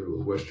country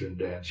western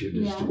dance. You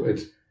just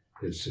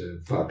it's a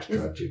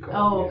foxtrot you call it.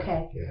 Oh,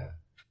 okay. Yeah.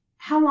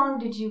 How long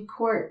did you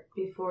court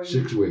before you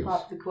 6 weeks.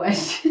 popped the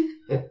question?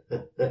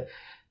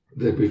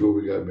 Before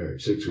we got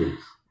married, 6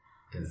 weeks.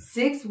 Yeah.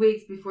 6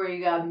 weeks before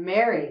you got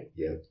married.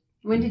 Yep.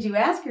 When did you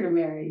ask her to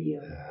marry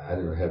you? I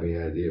don't have any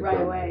idea. Right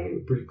Probably,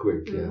 away. Pretty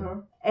quick, yeah. Mm-hmm.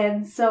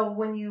 And so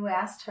when you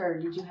asked her,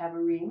 did you have a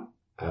ring?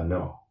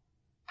 No.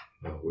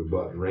 No, we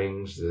bought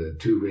rings. The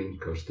 2 rings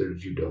cost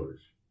 $32.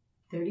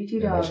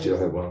 $32. And I still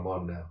have one I'm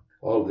on now.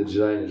 All the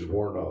design is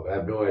worn off. I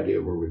have no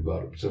idea where we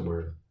bought them.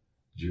 Somewhere in a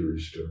jewelry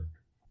store.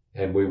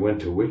 And we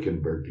went to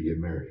Wickenburg to get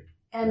married.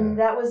 And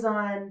that was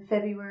on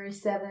February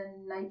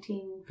 7,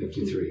 1953.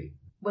 53.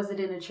 Was it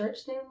in a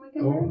church there in Oh,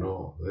 Wickenburg?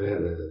 no. They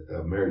had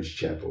a marriage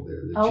chapel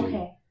there.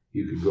 That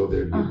you could go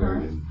there to get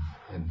married.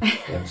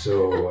 And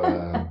so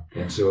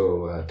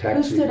taxi.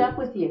 Who stood up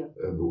with you?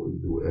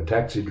 A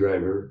taxi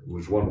driver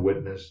was one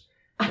witness,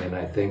 and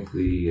I think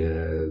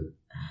the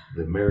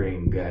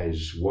marrying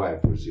guy's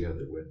wife was the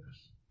other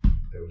witness.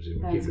 That was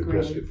him. Came to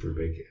Prescott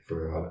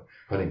for a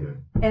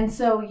honeymoon. And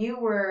so you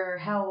were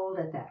how old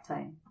at that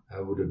time?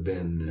 I would have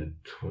been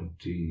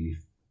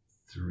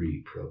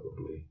 23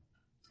 probably.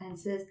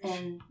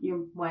 And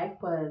your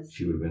wife was?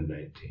 She would have been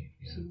 19.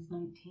 Yeah. She was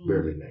 19.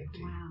 Barely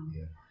 19. Wow.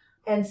 Yeah.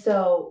 And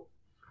so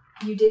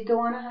you did go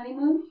on a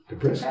honeymoon? To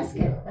Prescott,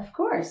 yeah. Of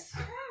course.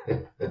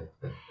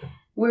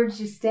 Where did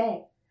you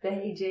stay? The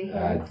AJ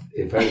Head?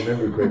 If I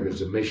remember correctly, it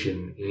was a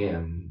Mission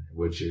Inn,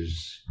 which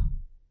is,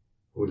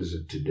 what is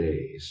it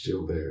today? It's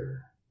still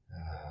there.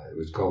 It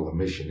was called the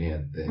Mission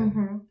Inn then.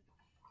 Mm-hmm.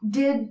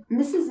 Did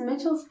Mrs.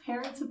 Mitchell's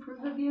parents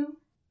approve of you?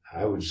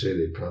 I would say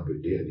they probably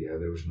did. Yeah,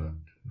 there was not.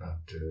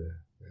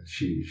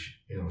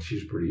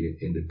 She's pretty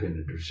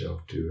independent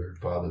herself too. Her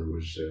father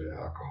was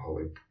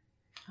alcoholic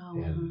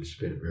and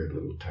spent very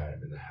little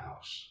time in the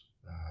house.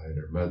 And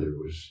her mother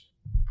was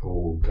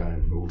old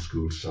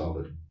school,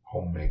 solid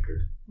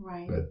homemaker.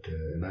 Right. But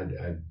and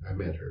I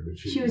met her, but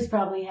she was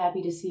probably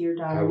happy to see your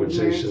daughter. I would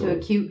say married so. to a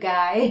cute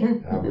guy.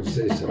 I would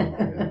say so.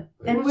 Yeah.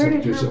 And where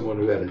did someone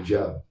who had a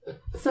job?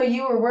 So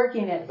you were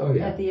working at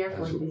the Air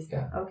Force Base.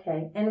 Yeah.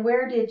 Okay. And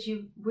where did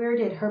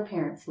her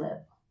parents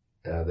live?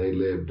 They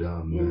lived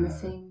on in the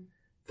same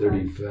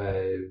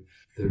 35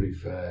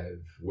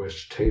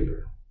 West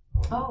Taylor.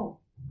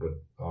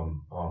 But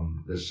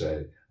on this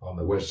side, on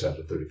the west side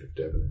of 35th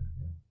Avenue.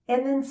 Yeah.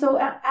 And then so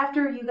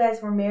after you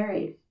guys were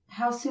married,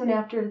 how soon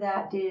after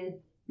that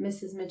did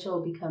Mrs.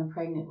 Mitchell become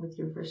pregnant with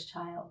your first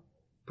child?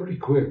 Pretty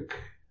quick,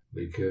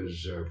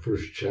 because our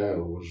first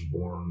child was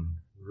born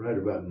right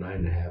about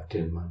 9.5,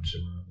 10 months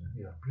around there.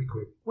 Yeah, pretty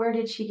quick. Where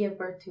did she give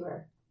birth to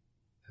her?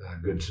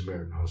 Good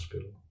Samaritan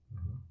Hospital.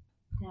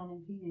 Mm-hmm. Down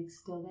in Phoenix,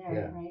 still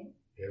there, right?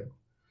 Yeah.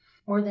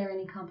 Were there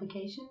any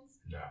complications?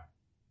 No.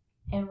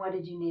 And what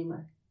did you name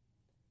her?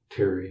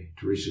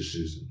 Teresa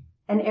Susan.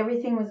 And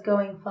everything was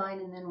going fine,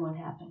 and then what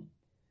happened?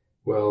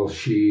 Well,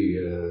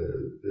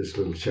 this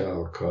little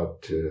child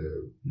caught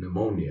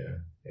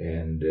pneumonia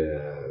and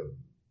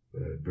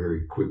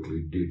very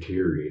quickly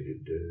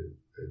deteriorated.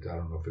 I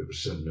don't know if it was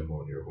sun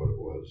pneumonia or what it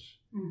was.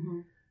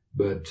 Mm-hmm.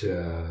 But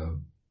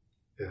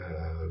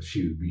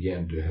she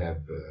began to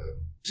have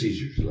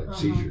seizures,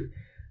 seizure.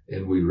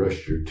 And we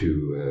rushed her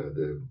to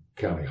the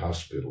county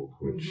hospital,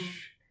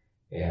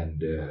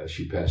 and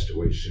she passed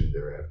away soon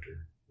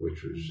thereafter,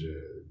 which was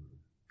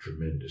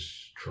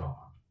tremendous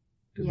trauma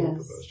to both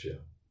of us,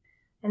 yeah.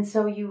 And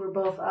so you were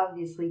both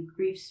obviously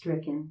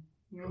grief-stricken.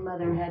 Your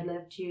mother had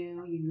left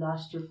you, you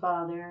lost your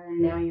father, and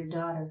now your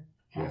daughter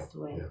passed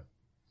away. Yeah.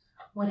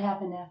 What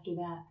happened after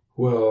that?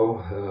 Well,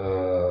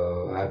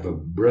 I have a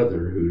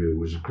brother who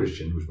was a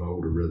Christian, who was my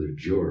older brother,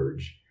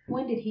 George.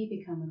 When did he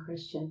become a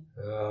Christian?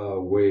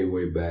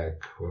 Way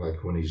back,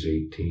 like when he's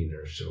 18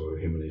 or so.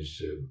 Him and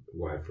his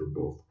wife are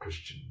both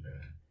Christian.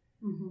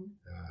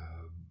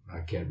 I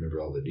can't remember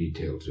all the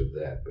details of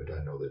that, but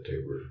I know that they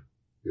were.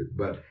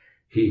 But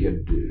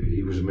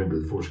he was a member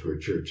of the Foursquare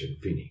Church in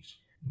Phoenix.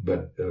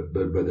 But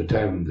by the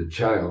time the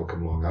child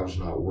came along, I was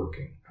not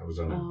working. I was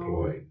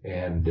unemployed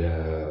and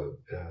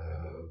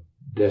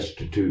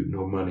destitute,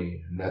 no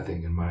money,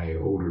 nothing. And my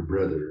older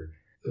brother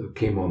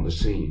came on the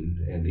scene,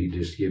 and he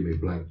just gave me a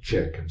blank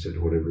check and said,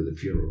 whatever the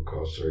funeral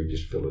costs are, you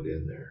just fill it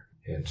in there.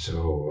 And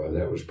so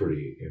that was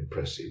pretty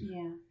impressive.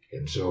 Yeah.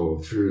 And so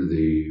through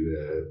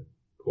the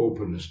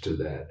openness to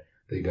that,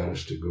 they got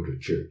us to go to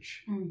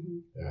church.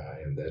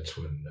 And that's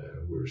when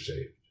we were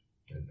saved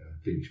in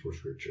Phoenix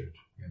Foursquare Church.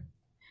 Yeah.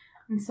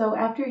 And so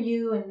after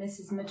you and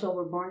Mrs. Mitchell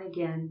were born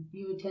again,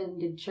 you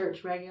attended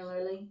church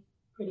regularly?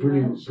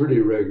 Pretty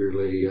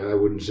regularly. I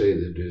wouldn't say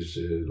that it's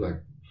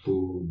like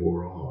full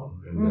bore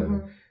on.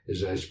 And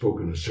as I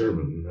spoke in a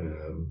sermon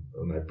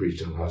when I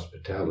preached on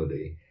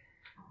hospitality,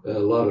 a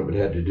lot of it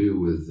had to do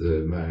with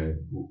my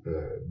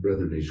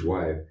brother and his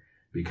wife,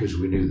 because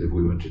we knew that if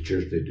we went to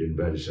church, they'd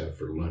invite us out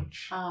for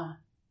lunch.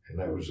 and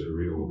that was a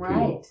real appeal.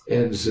 Right.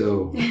 And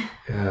so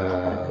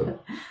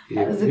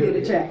that was a good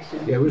attraction.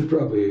 Yeah, it was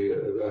probably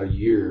a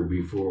year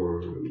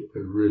before it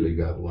really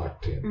got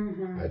locked in,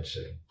 Mm-hmm. I'd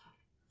say.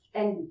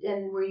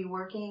 And were you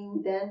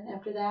working then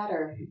after that,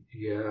 or?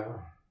 Yeah,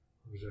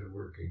 was I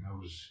working?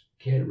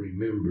 Can't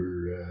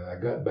remember. I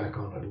got back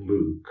on at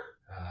Luke,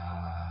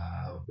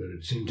 but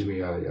it seemed to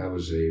me I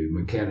was a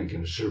mechanic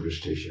in a service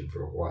station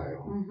for a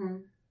while. Mm-hmm.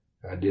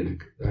 I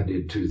did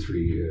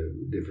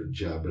 2-3 different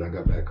jobs, but I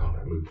got back on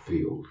at Luke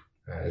Field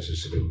as a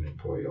civilian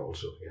employee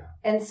also. Yeah.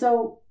 And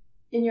so,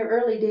 in your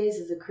early days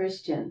as a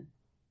Christian,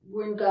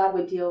 when God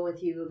would deal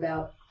with you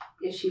about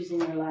issues in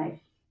your life,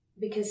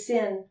 because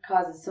sin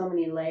causes so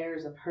many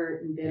layers of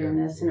hurt and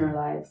bitterness in our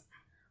lives,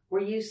 were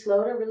you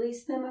slow to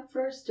release them at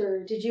first,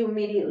 or did you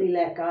immediately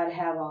let God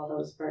have all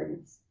those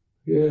burdens?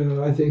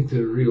 Yeah, I think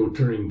the real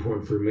turning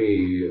point for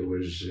me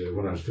was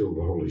when I was filled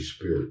with the Holy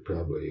Spirit,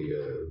 probably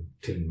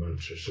 10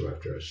 months or so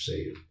after I was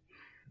saved.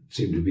 It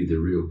seemed to be the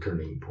real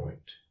turning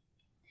point.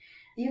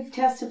 You've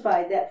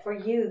testified that for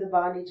you, the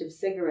bondage of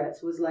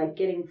cigarettes was like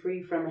getting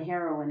free from a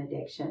heroin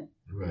addiction.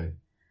 Right.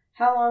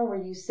 How long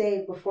were you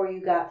saved before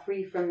you got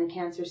free from the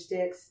cancer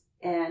sticks?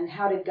 And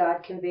how did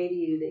God convey to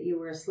you that you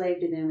were a slave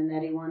to them and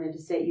that he wanted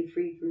to set you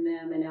free from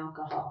them and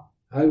alcohol?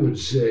 I would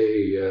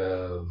say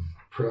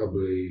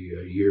probably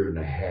a year and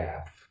a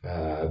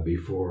half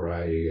before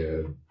I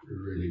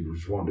really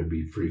was wanting to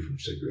be free from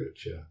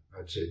cigarettes. Yeah,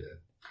 I'd say that.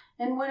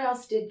 And what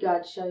else did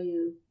God show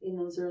you in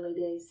those early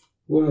days?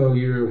 Well,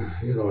 you're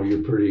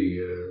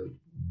pretty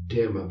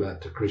dim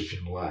about the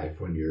Christian life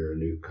when you're a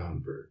new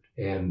convert.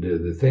 And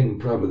the thing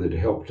probably that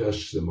helped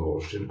us the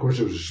most, and of course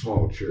it was a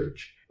small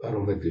church. I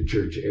don't think the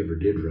church ever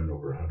did run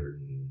over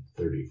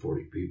 130,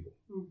 40 people,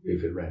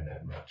 if it ran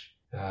that much.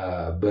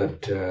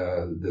 But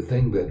the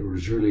thing that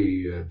was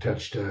really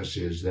touched us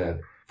is that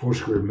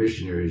Foursquare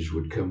missionaries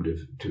would come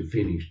to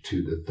Phoenix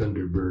to the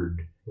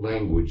Thunderbird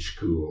language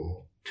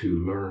school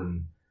to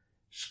learn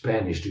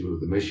Spanish to go to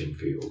the mission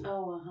field.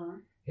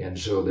 And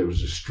so there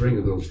was a string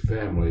of those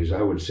families,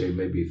 I would say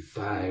maybe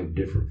 5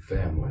 different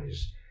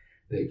families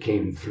that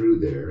came through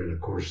there. And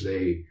of course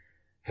they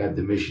had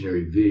the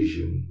missionary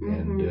vision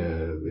and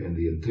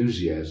the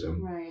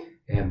enthusiasm. Right.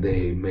 And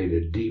they made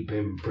a deep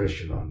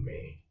impression on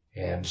me.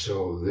 And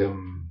so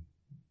them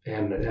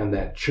and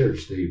that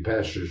church, the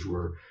pastors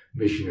were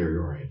missionary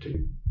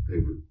oriented. They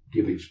would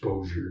give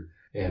exposure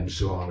and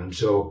so on. And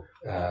so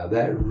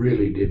that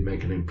really did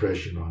make an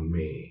impression on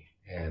me.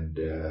 And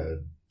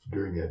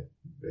during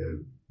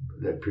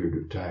that period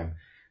of time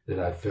that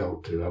I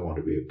felt that I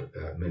wanted to be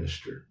a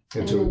minister.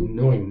 And so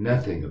knowing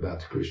nothing about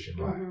the Christian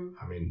life,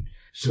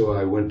 so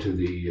I went to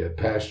the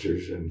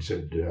pastors and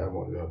said,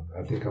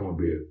 I think I want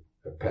to be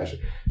a pastor.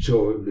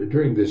 So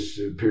during this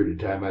period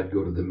of time, I'd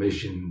go to the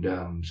mission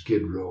down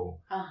Skid Row,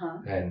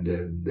 and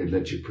they'd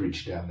let you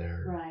preach down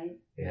there. Right.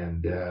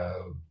 And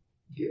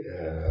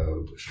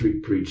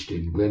street preached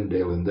in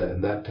Glendale. And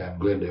that time,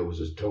 Glendale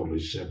was a totally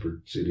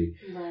separate city.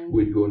 Right.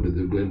 We'd go into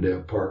the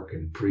Glendale Park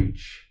and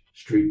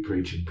street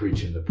preach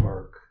in the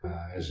park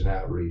as an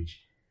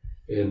outreach.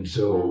 And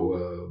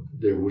so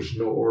there was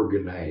no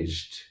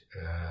organized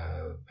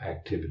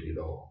activity at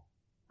all,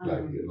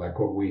 like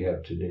what we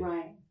have today.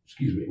 Right.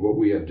 Excuse me, what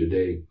we have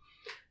today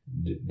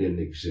didn't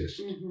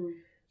exist.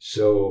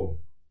 So,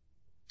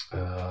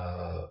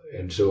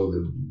 and so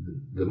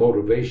the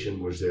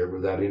motivation was there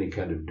without any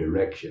kind of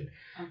direction.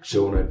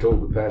 So when I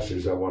told the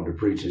pastors I wanted to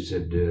preach, they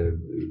said,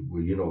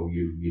 well,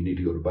 you need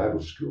to go to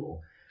Bible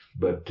school.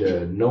 But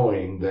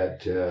knowing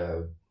that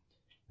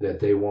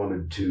they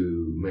wanted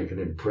to make an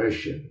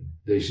impression,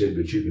 they said,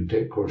 but you can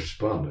take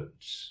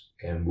correspondence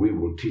and we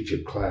will teach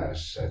a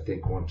class, I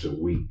think, once a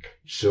week.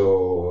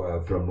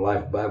 So from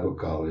Life Bible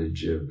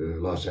College of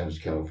Los Angeles,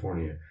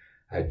 California,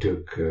 I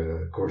took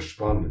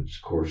correspondence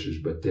courses,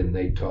 but then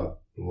they taught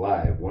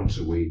live once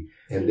a week.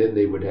 And then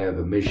they would have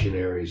a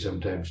missionary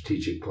sometimes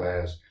teach a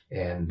class.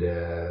 And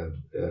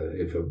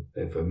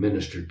if a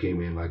minister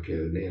came in, like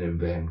an N.M.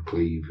 Van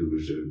Cleve, who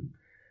was a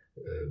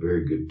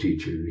very good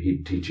teacher,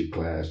 he'd teach a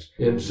class.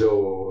 And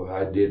so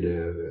I did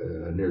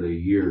a nearly a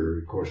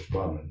year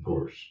correspondence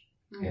course.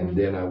 And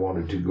then I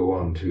wanted to go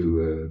on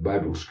to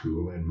Bible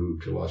school and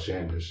moved to Los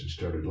Angeles and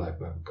started Life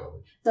Bible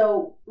College.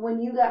 So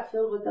when you got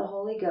filled with the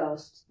Holy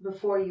Ghost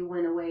before you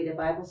went away to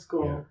Bible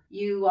school,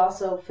 you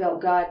also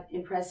felt God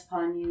impress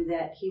upon you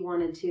that he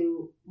wanted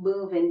to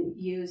move and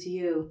use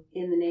you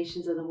in the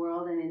nations of the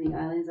world and in the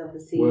islands of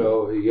the sea.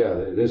 Well,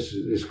 yeah, this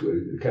is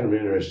kind of an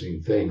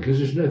interesting thing, because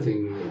there's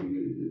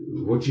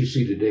nothing, what you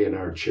see today in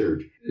our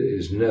church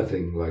is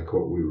nothing like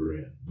what we were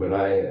in. But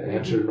I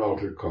answered an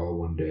altar call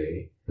one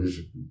day. There's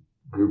a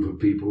group of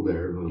people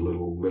there in a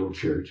little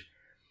church,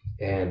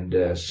 and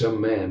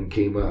some man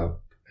came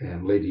up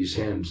and laid his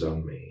hands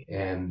on me,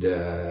 and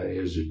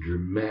it was a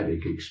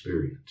dramatic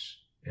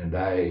experience. And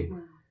I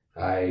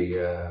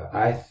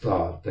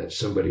thought that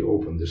somebody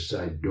opened the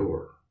side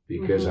door,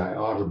 because I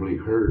audibly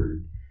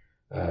heard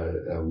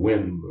a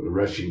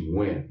rushing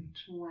wind,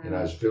 and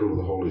I was filled with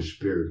the Holy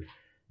Spirit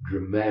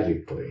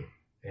dramatically.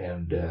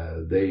 And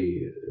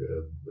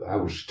I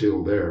was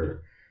still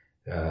there.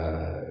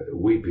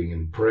 weeping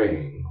and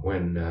praying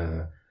when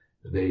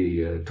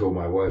they told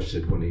my wife,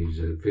 said, when he's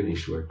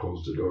finished, we'll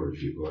close the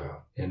doors, you go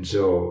out. And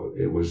so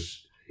it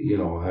was,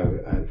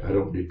 I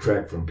don't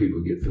detract from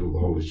people get filled with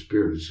the Holy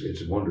Spirit.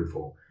 It's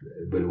wonderful.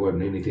 But it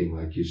wasn't anything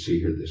like you see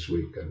here this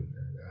week. And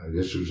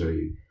this was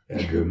a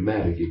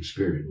dramatic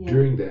experience. Yeah.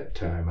 During that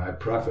time, I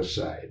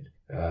prophesied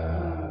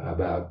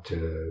about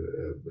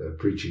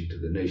preaching to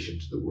the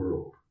nations of the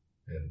world.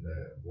 And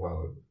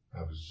while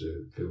I was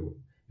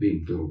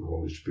being filled with the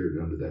Holy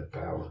Spirit under that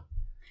power.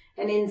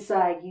 And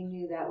inside, you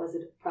knew that was a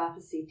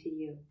prophecy to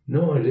you?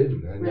 No, I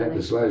didn't. I didn't have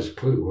the slightest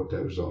clue what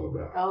that was all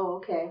about. Oh,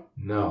 okay.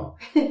 No.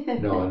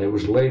 And it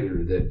was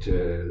later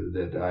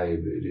that I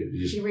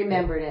just... You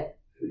remembered it?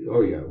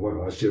 Oh, yeah.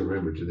 Well, I still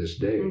remember it to this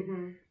day.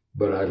 Mm-hmm.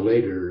 But I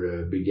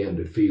later began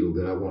to feel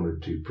that I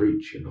wanted to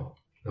preach, No,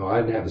 I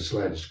didn't have the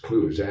slightest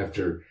clue. It was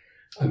after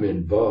I'm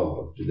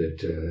involved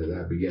that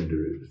I began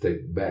to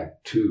think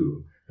back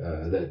to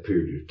that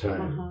period of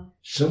time. Uh-huh.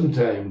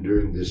 Sometime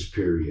during this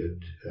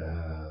period,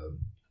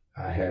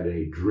 I had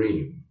a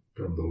dream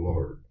from the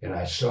Lord, and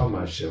I saw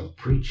myself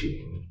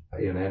preaching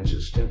in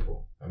Angel's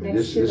Temple. I mean,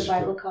 next to the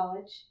Bible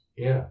College?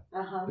 Yeah.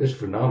 Uh-huh. It's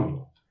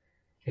phenomenal.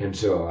 And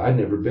so I'd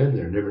never been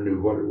there, never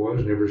knew what it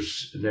was,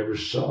 never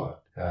saw it.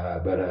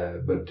 But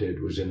it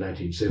was in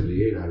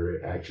 1978 I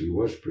actually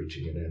was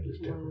preaching in Angel's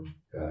Temple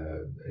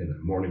in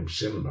a morning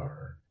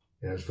seminar.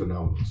 And it's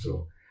phenomenal.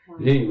 So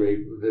at any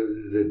rate,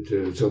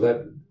 so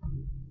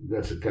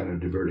that's a kind of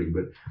diverting,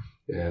 but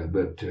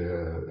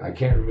I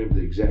can't remember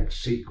the exact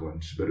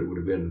sequence, but it would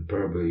have been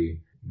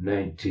probably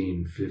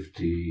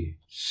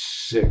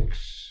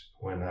 1956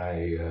 when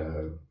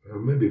or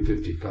maybe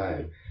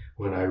 55,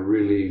 when I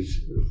really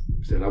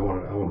said I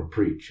want to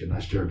preach, and I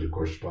started the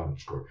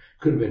correspondence corps.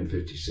 Could have been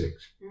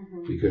 56,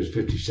 because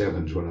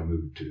 57 is when I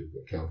moved to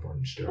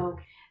California.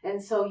 Okay.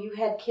 And so you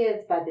had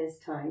kids by this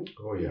time.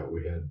 Oh yeah,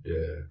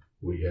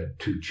 we had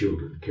 2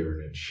 children,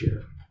 Karen and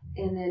Sharon.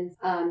 And then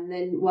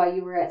while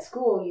you were at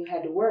school, you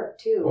had to work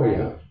too. Oh,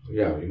 right?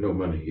 yeah, no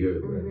money.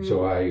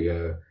 So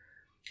I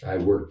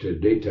worked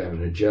daytime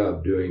in a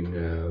job doing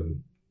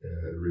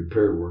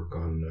repair work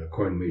on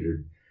coin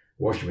metered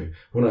washing machine.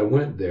 When I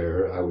went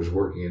there, I was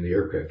working in the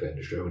aircraft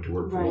industry. I went to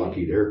work for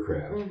Lockheed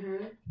Aircraft,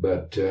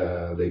 but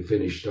they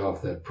finished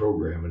off that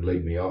program and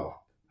laid me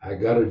off. I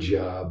got a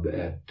job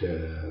at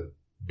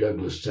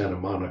Douglas, Santa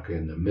Monica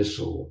in the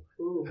missile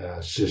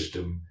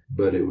system,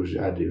 but it was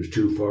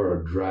too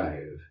far a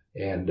drive.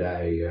 And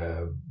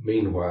I,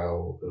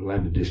 meanwhile,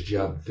 landed this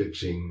job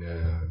fixing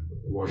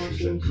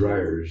washers and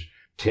dryers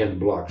 10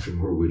 blocks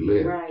from where we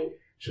live. Right.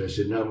 So I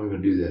said, no, I'm not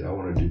going to do that. I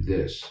want to do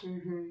this. I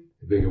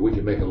figured we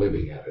can make a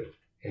living at it.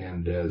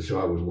 And so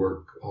I would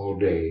work all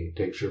day,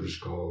 take service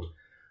calls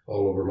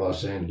all over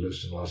Los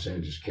Angeles and Los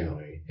Angeles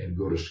County, and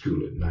go to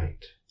school at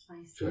night.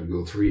 I see. So I'd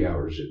go 3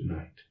 hours at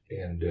night.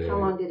 And how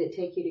long did it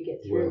take you to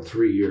get through? Well,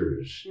 3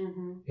 years.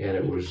 And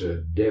it was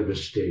a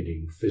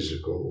devastating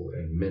physical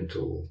and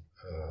mental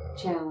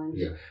challenge.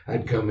 Yeah.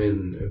 I'd come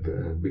in,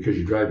 because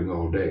you're driving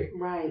all day.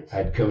 Right.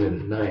 I'd come in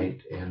at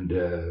night, and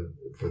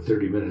for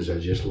 30 minutes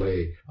I'd just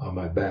lay on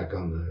my back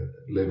on the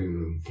living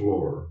room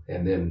floor,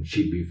 and then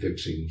she'd be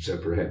fixing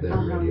supper, have that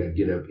ready. I'd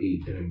get up,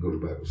 eat, and then go to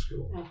Bible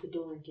school. Out the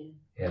door again.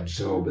 And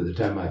so by the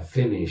time I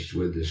finished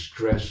with the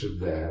stress of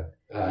that,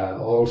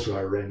 also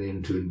I ran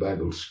into in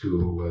Bible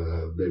school,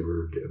 they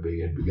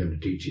had begun to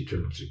teach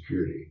eternal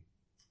security.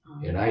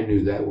 And I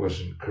knew that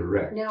wasn't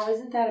correct. Now,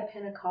 isn't that a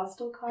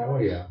Pentecostal college? Oh,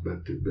 yeah,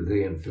 but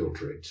they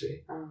infiltrate,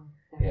 see. Oh,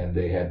 okay. And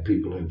they had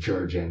people in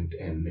charge and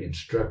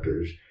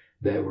instructors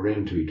that were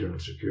into eternal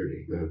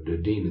security. The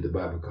dean of the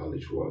Bible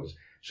college was.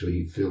 So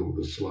he filled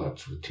the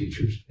slots with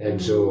teachers.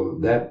 And so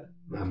that,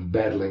 I'm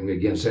battling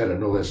against that. I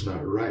know that's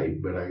not right,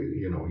 but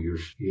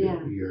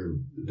you're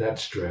that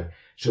stressed.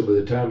 So by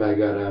the time I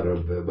got out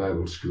of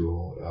Bible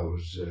school, I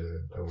was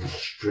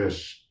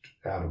stressed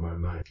out of my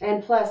mind.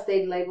 And plus,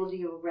 they'd labeled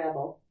you a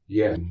rebel.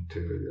 Yeah,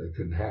 I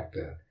couldn't hack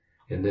that.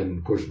 And then,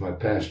 of course, my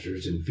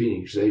pastors in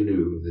Phoenix, they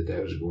knew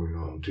that was going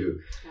on, too.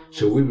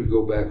 So we would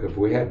go back, if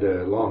we had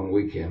a long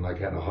weekend, like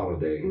had a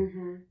holiday,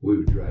 we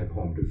would drive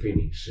home to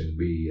Phoenix and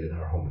be in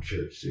our home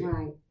church. See?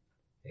 Right.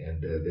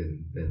 And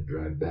then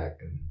drive back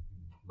and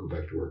go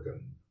back to work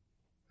on.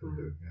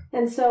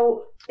 And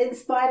so, in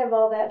spite of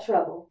all that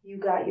trouble, you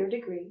got your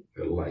degree.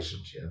 A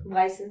license, yeah.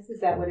 License, is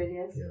that what it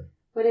is? Yeah.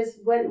 What is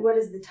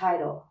the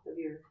title of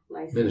your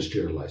license?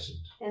 Ministerial license.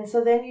 And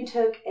so then you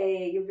took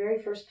your very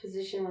first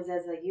position was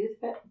as a youth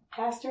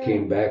pastor?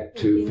 Came back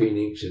to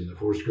Phoenix in the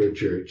Foursquare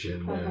Church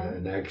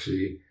and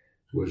actually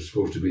was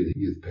supposed to be the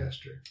youth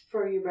pastor.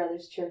 For your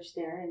brother's church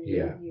there. And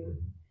yeah.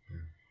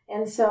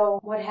 And so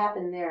what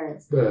happened there?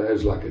 Well, it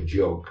was like a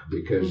joke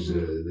because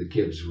the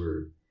kids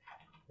were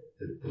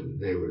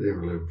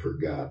living for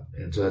God.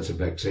 And so that's a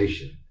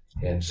vexation.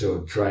 And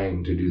so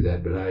trying to do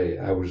that, but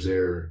I was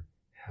there.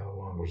 How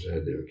long was I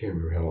there? I can't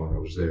remember how long I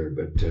was there,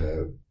 but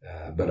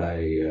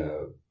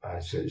I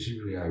said,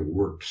 usually I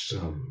worked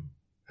some.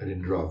 I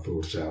didn't draw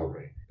full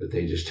salary, but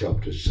they just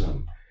helped us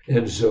some.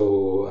 And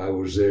so I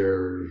was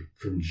there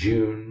from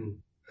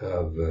June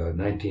of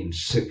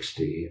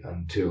 1960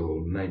 until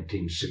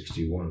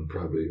 1961,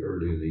 probably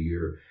early in the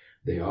year,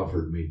 they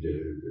offered me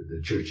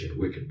the church in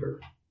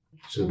Wickenburg.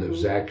 So there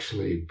was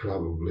actually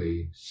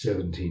probably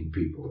 17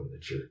 people in the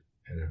church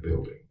and a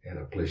building and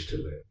a place to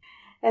live.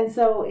 And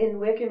so in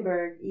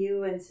Wickenburg,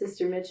 you and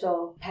Sister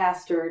Mitchell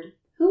pastored.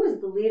 Who was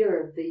the leader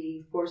of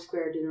the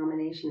Foursquare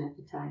denomination at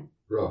the time?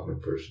 Ralph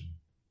McPherson.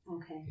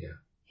 Okay. Yeah.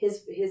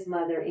 His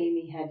mother,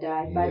 Amy, had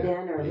died by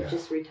then or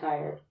just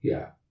retired?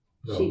 Yeah.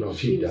 She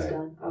died.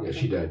 Okay. Yeah,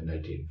 she died in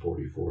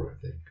 1944, I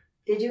think.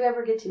 Did you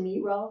ever get to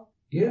meet Rolf?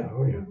 Yeah,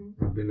 oh yeah.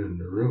 I've been in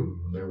the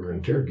room when they were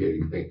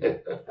interrogating me.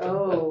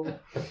 Oh.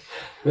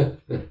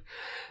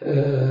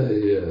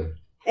 Yeah.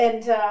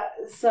 And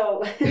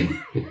so...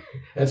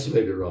 That's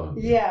later on.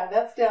 Yeah,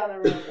 that's down the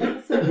road.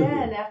 And so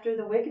then, after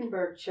the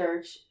Wickenburg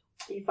church,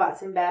 you fought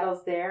some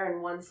battles there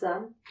and won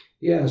some?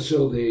 Yeah,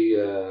 so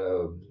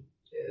you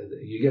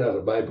get out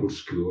of Bible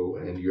school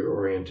and you're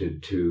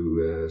oriented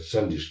to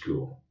Sunday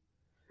school.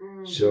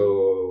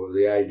 So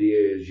the idea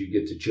is you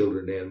get the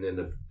children in, then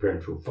the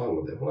parents will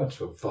follow them. Well, that's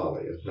what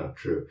folly. It's not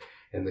true.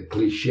 And the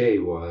cliche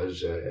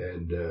was,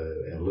 and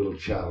a little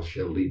child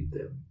shall lead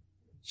them.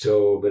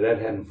 So, but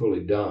that hadn't fully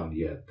dawned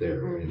yet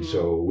there. And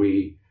so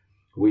we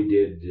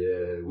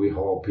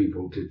haul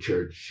people to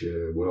church,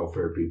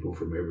 welfare people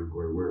from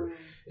everywhere.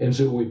 And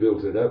so we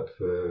built it up.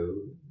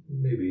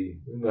 Maybe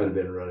we might have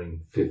been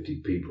running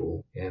 50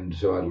 people. And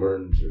so I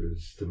learned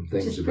some things about...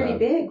 Which is pretty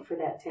big for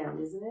that town,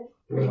 isn't it?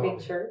 Pretty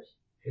big church.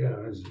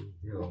 Yeah,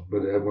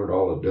 but they weren't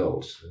all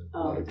adults, a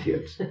lot of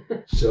kids.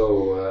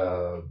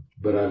 So,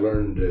 but I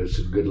learned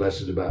some good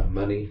lessons about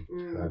money.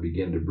 I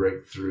began to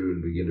break through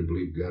and begin to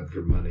believe God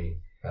for money.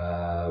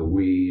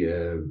 We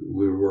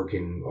were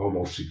working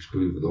almost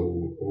exclusively with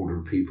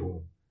older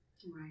people.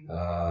 Right.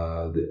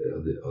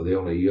 The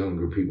only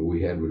younger people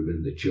we had would have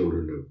been the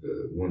children of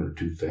one or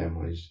two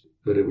families.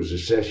 But it was a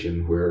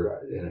session where,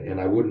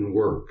 and I wouldn't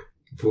work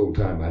full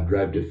time. I'd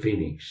drive to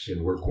Phoenix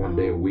and work one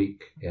day a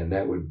week, and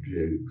that would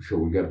so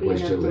we got a place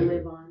to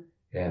live on,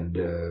 and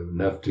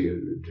enough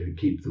to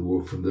keep the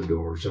wolf from the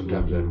door.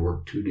 Sometimes I'd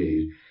work 2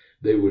 days.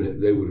 They would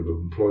have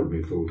employed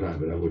me full time,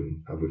 but I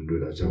wouldn't do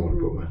it. I said I want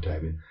to put my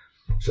time in.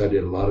 So I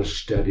did a lot of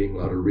studying, a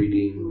lot of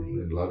reading,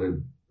 and a lot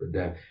of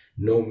that.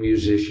 No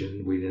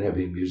musician. We didn't have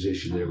any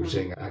musician. They were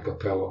singing a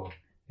cappella.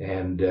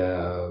 And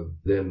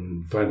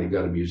then finally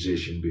got a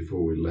musician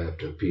before we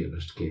left. A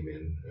pianist came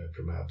in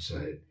from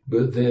outside.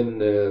 But then,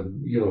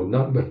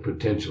 not much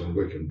potential in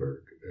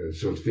Wickenburg.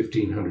 So it's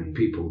 1,500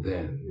 people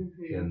then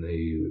in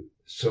the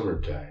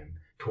summertime,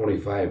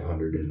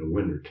 2,500 in the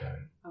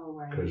wintertime. Oh,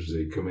 right. Because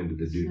they come into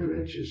the dude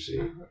ranch, you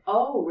see.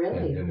 Oh,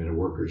 really? And then the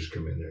workers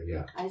come in there,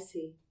 yeah. I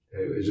see.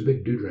 It's a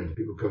big dude ranch.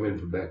 People come in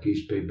from back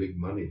east, pay big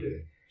money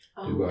to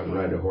go out and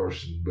ride a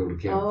horse and build a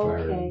campfire.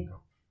 And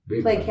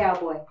play money.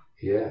 Cowboy.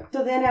 Yeah.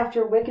 So then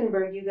after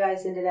Wickenburg, you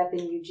guys ended up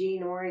in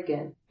Eugene,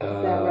 Oregon. Is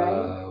that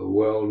right?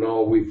 Well,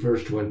 no, we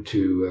first went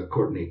to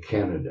Courtenay,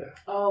 Canada.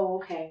 Oh,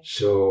 okay.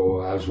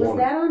 So I was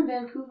that on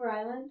Vancouver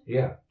Island?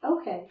 Yeah.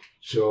 Okay.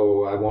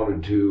 So I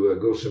wanted to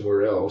go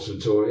somewhere else. And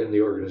so in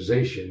the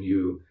organization,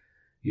 you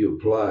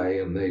apply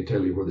and they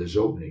tell you where there's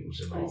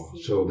openings and all.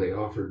 So they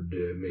offered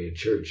me a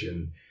church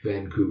in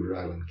Vancouver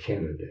Island,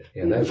 Canada.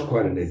 And that's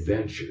quite an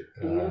adventure.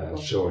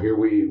 So here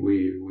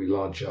we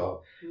launch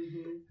off.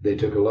 They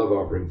took a love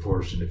offering for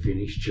us in the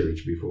Phoenix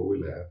church before we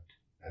left.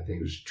 I think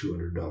it was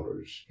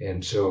 $200.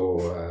 And so,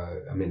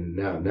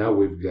 now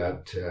we've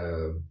got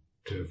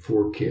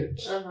 4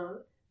 kids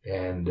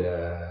and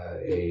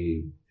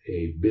a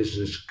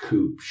business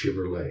coupe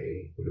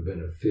Chevrolet. Would have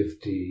been a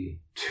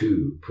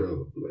 52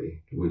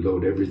 probably. We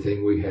load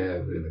everything we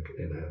have in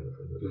a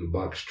little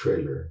box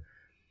trailer.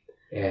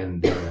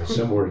 And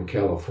somewhere in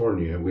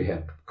California, we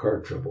had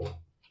car trouble.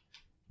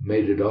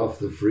 Made it off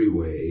the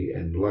freeway,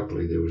 and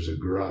luckily there was a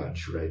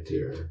garage right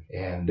there,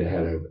 and it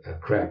had a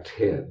cracked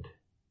head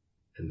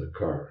in the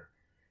car.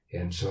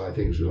 And so I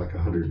think it was like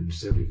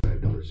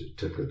 $175 it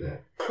took of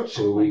that.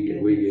 So we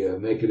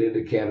make it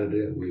into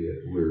Canada.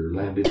 We're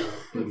landed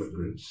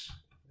immigrants,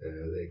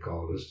 they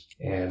called us,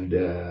 and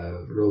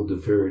rode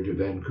the ferry to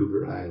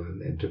Vancouver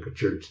Island and took a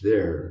church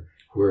there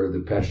where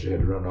the pastor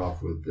had run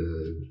off with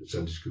the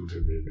Sunday school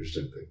superintendent or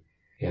something.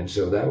 And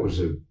so that was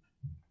a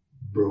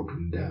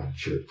broken down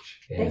church.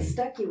 And they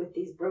stuck you with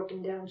these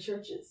broken down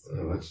churches.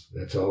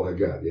 That's all I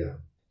got, yeah.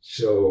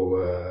 So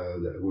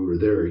we were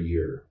there a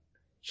year.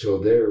 So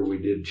there we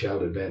did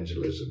child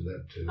evangelism.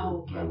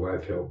 My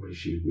wife helped me.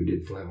 We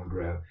did flannel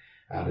graph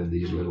out in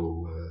these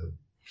little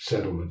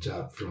settlements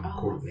out from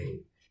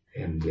Courtenay.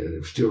 And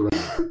still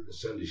running the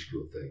Sunday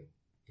school thing.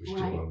 We're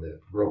still on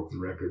that. Broke the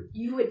record.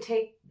 You would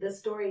take the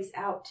stories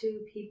out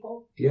to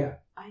people? Yeah.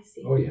 I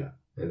see. Oh, yeah.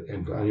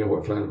 And you know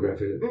what flannel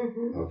graph is?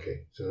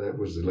 Okay. So that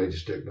was the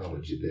latest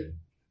technology then.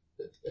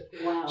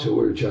 Wow. So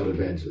we're a child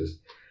evangelist.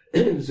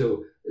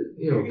 So,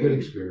 good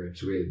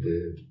experience. We had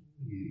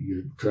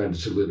you're trying to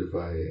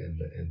solidify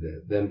and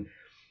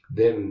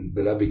then,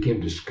 but I became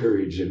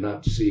discouraged in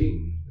not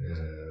seeing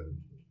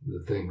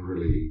the thing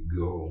really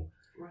go.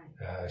 Right.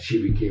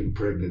 She became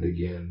pregnant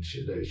again.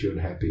 She wasn't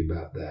happy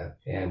about that.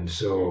 And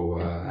so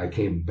I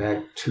came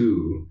back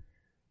to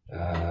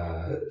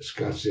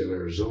Scottsdale,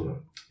 Arizona.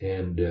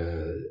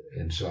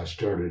 And so I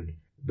started.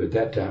 But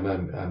that time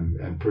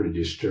I'm pretty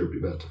disturbed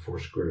about the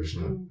Foursquare. It's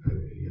not,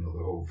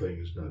 the whole thing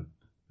is not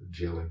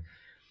gelling.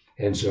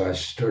 And so I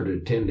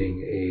started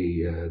attending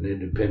an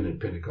independent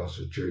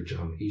Pentecostal church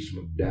on East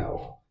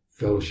McDowell.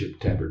 Fellowship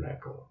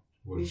Tabernacle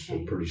was a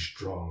pretty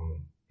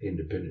strong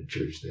independent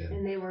church then.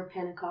 And they were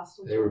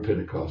Pentecostal? They were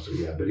Pentecostal,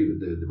 yeah, but even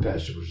the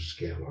pastor was a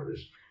scam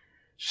artist.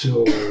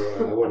 So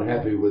I wasn't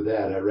happy with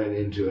that. I ran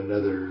into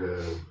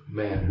another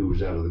man who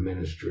was out of the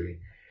ministry,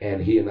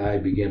 and he and I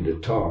began to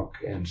talk,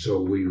 and so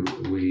we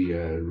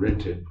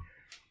rented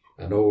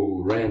an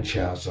old ranch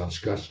house on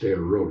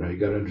Scottsdale Road. Now, you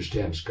got to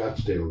understand,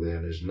 Scottsdale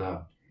then is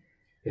not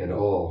at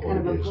all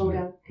kind what of it is a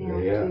now.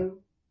 Yeah.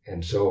 Too.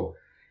 And so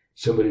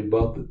somebody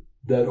bought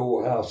that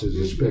old house as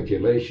a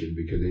speculation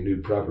because they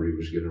knew property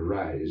was going to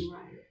rise.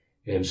 Right.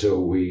 And so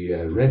we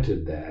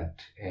rented that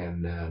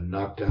and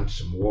knocked out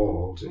some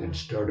walls and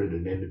started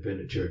an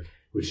independent church,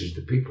 which is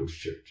the People's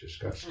Church of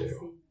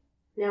Scottsdale.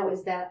 Now,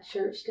 is that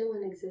church still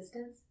in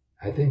existence?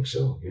 I think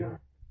so, yeah.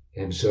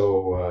 And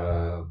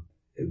so,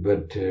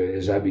 but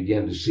as I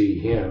began to see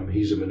him,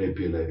 he's a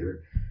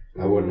manipulator.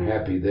 I wasn't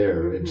happy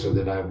there, and so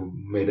then I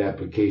made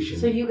application.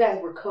 So you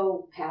guys were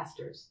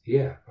co-pastors?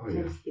 Yeah, oh yeah.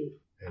 So to speak.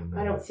 And,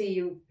 I don't see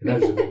you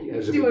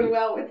doing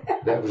well with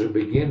that. That was the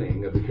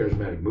beginning of the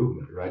charismatic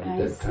movement, right at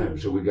that time.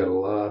 So we got a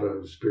lot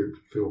of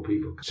spirit-filled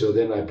people. So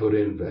then I put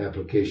in the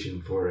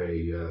application for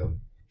a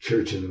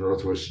church in the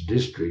Northwest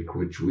District,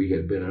 which we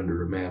had been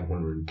under a man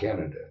when we were in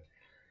Canada,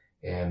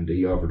 and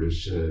he offered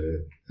us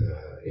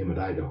Emmett,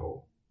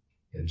 Idaho.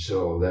 And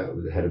so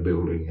that had a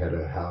building, had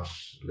a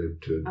house,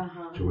 lived to it.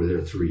 So we were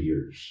there 3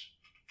 years.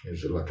 It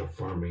was like a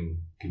farming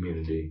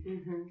community,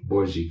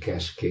 Boise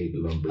Cascade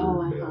lumber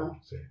mill.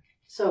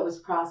 So it was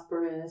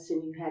prosperous,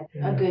 and you had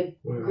a good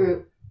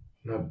group.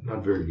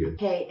 Not very good.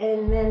 Okay,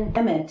 and then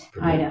Emmett,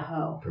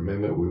 Idaho. From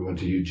Emmett, we went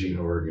to Eugene,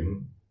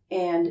 Oregon.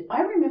 And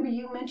I remember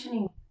you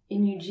mentioning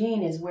in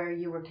Eugene is where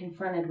you were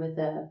confronted with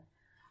a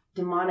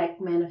demonic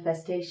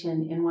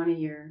manifestation in one of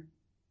your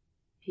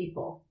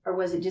people, or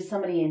was it just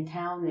somebody in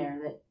town there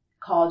that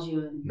called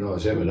you? No,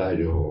 it's Emmett,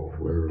 Idaho,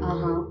 where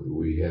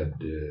we had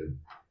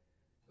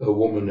a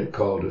woman that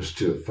called us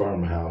to a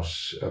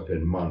farmhouse up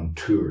in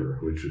Montour,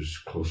 which was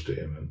close to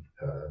Emmett,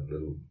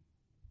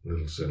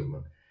 little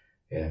settlement,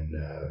 and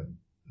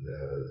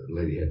the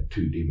lady had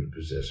 2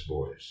 demon-possessed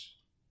boys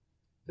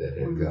that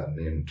had gotten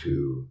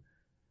into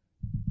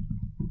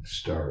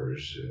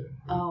stars.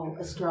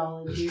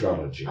 Astrology.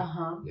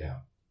 Yeah.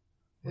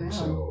 And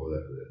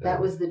so that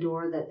was the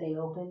door that they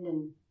opened,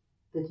 and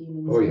the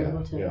demons were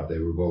able to... Yeah, they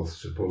were both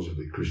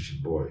supposedly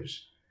Christian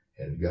boys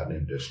and gotten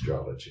into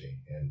astrology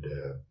and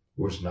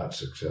was not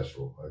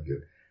successful.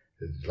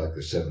 It's like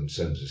the 7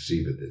 sons of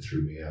Sceva that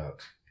threw me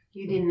out.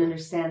 You didn't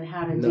understand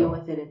how to deal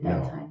with it at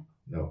that time.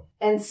 No.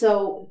 And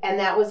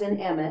that was in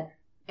Emmett,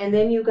 and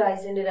then you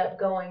guys ended up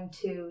going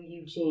to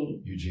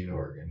Eugene. Eugene,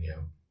 Oregon,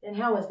 yeah. And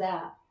how was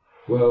that?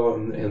 Well,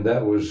 and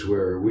that was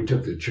where we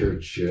took the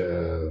church...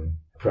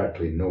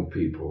 practically no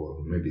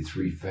people, maybe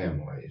 3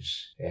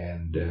 families.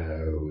 And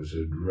it was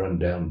a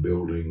rundown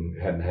building,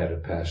 hadn't had a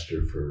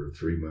pastor for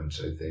 3 months,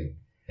 I think.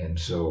 And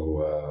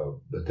so,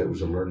 but that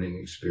was a learning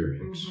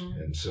experience.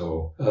 And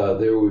so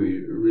there we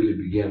really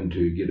began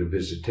to get a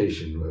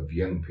visitation of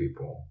young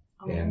people.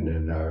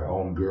 And our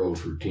own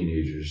girls were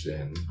teenagers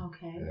then.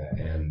 Okay.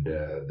 And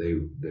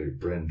their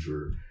friends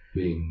were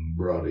being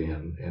brought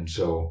in. And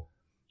so,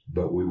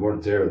 but we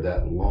weren't there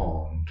that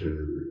long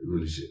to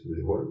really see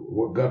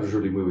what God was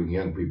really moving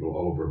young people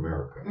all over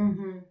America.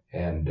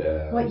 And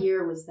what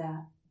year was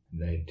that?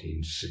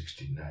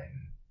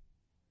 1969.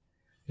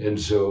 And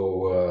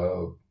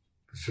so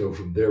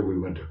from there we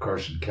went to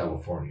Carson,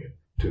 California.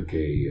 Took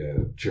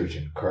a church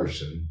in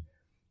Carson,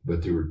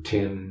 but there were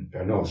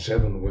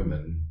 7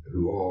 women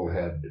who all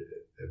had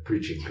a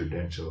preaching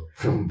credential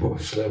from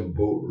Slim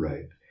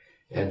Boatwright.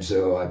 And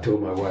so I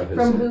told my wife...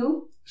 From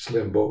who?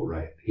 Slim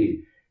Boatwright.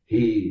 He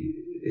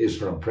is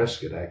from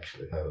Prescott,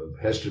 actually.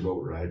 Hester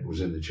Boatwright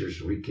was in the church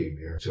when we came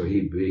here. So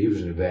he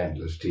was an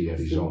evangelist. He had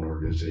his own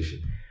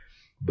organization.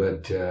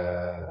 But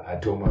I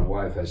told my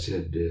wife, I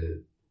said,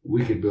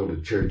 we could build a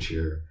church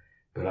here,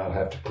 but I'll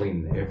have to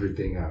clean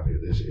everything out here.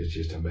 It's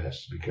just a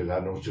mess. Because I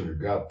no sooner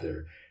got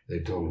there, they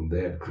told them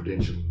they had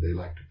credentials and they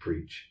like to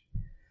preach.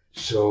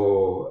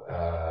 So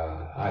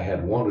I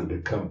had wanted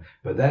to come.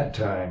 By that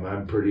time,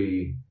 I'm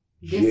pretty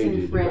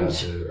jaded about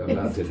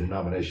the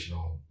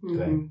denominational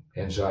thing.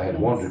 And so I had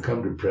wanted to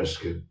come to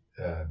Prescott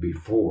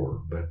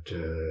before, but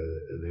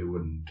they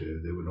wouldn't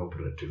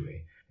open it to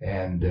me.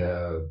 And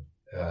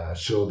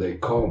so they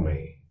called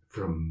me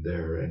from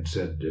there and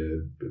said,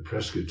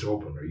 Prescott's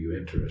open, are you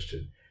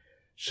interested?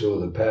 So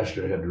the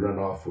pastor had to run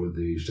off with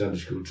the Sunday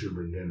school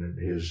superintendent.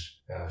 His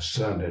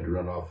son had to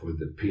run off with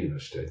the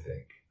pianist, I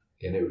think.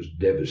 And it was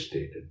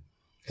devastated.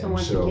 So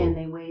once again,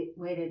 they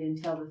waited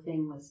until the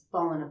thing was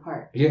falling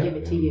apart to give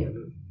it to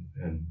you.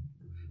 And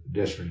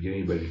desperate to get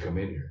anybody to come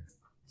in here.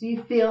 Do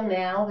you feel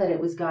now that it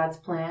was God's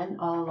plan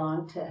all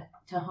along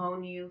to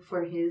hone you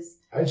for His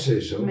I'd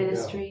say so.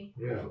 ministry?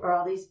 Yeah. For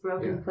all these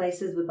broken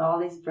places with all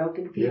these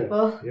broken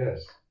people? Yes.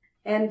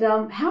 And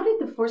how did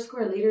the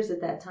Foursquare leaders at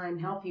that time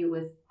help you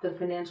with the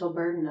financial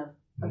burden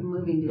of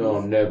moving to No,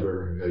 these?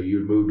 never.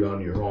 You moved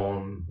on your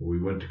own. We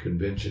went to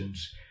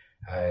conventions.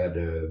 I had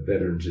a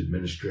Veterans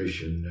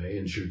Administration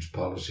insurance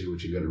policy,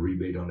 which you got a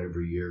rebate on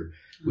every year.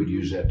 We'd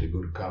use that to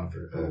go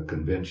to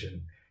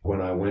convention. When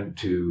I went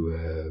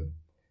to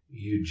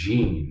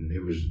Eugene,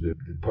 it was the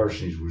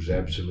parsonage was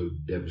absolutely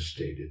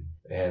devastated,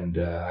 and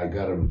I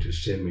got them to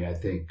send me, I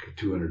think,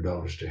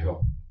 $200 to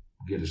help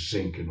get a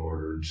sink in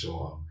order and so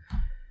on.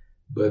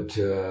 But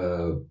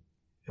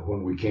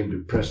when we came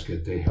to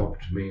Prescott, they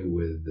helped me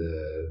with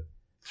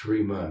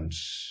 3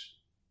 months.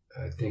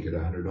 I think at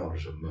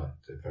 $100 a month,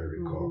 if I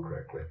recall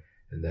correctly,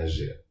 and that's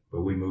it.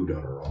 But we moved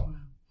on our own.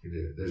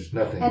 There's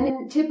nothing. And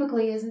then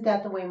typically, isn't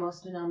that the way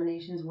most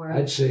denominations work?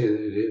 I'd say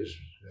that it is.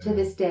 To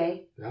this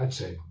day? I'd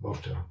say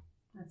most of them.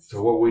 That's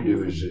so what we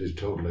do is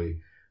totally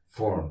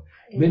foreign.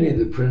 Many of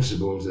the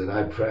principles that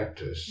I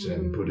practice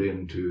and put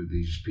into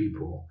these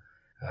people,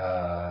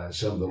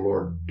 some of the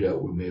Lord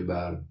dealt with me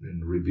about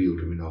and revealed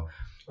to me now,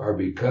 are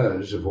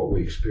because of what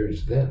we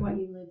experienced then. What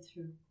you lived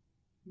through.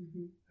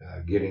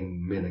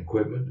 Getting men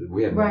equipment.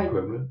 We had men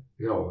equipment.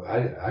 You know,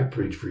 I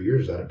preached for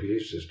years out of PA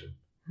system.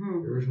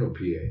 There was no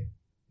PA.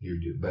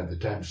 By the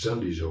time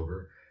Sunday's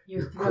over,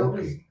 you're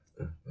croaking.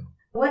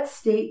 What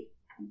state?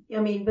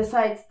 I mean,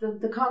 besides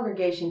the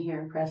congregation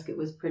here in Prescott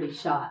was pretty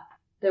shot.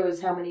 There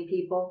was how many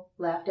people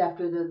left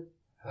after the?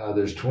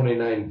 There's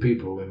 29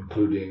 people,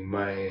 including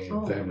my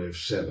family of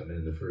 7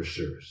 in the first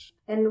service.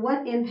 And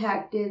what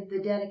impact did the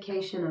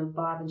dedication of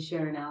Bob and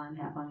Sharon Allen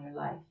have on your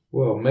life?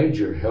 Well,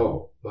 major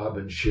help. Bob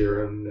and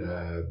Sharon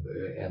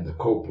and the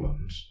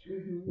Copelands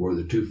were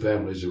the 2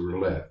 families that were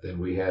left. And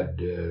we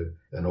had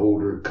an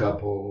older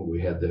couple.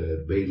 We had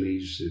the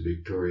Baileys, the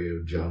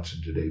Victoria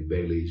Johnson, today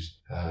Baileys.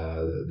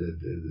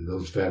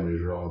 Those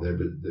families were all there,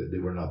 but they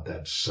were not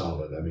that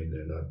solid. I mean,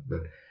 they're not.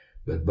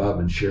 But Bob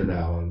and Sharon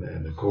Allen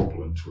and the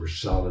Copelands were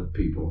solid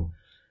people.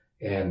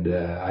 And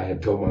I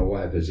had told my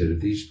wife, I said, if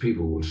these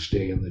people will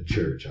stay in the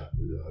church,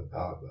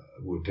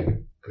 we'll take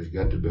it, because you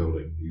got the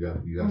building, you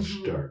got to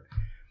start.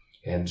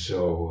 And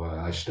so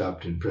I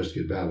stopped in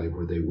Prescott Valley,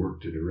 where they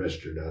worked at a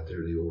restaurant out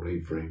there, the old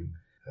A-frame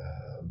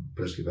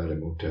Prescott Valley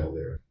Motel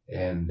there.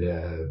 And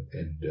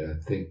I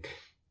think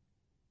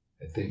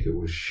it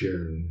was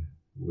Sharon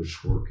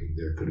was working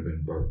there. Could have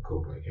been Barb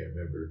Copeland, I can't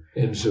remember.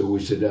 And so we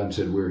sat down and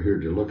said, we're here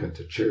to look at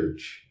the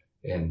church.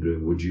 And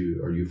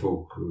are you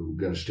folk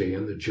going to stay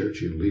in the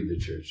church or leave the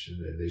church?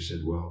 And they said,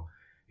 well,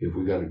 if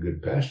we got a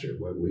good pastor,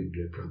 well, we'd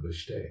probably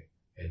stay.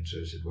 And so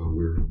I said, well,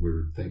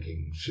 we're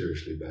thinking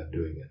seriously about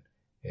doing it.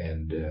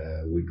 And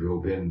we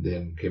drove in,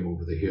 then came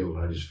over the hill,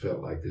 and I just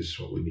felt like this is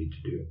what we need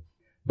to do.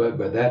 But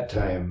by that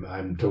time,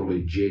 I'm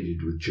totally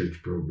jaded with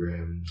church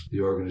programs,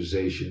 the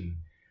organization.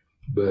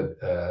 But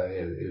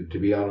to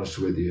be honest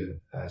with you,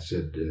 I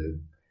said,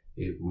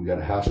 we got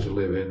a house to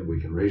live in,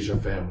 we can raise our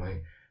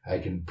family, I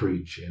can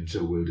preach, and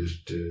so we'll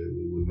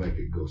make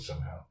it go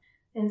somehow.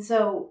 And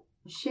so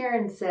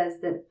Sharon says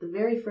that the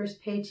very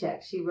first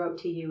paycheck she wrote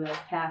to you as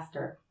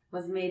pastor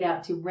was made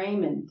out to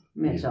Raymond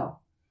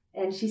Mitchell.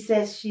 Yeah. And she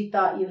says she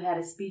thought you had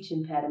a speech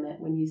impediment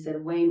when you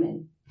said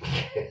Wayman.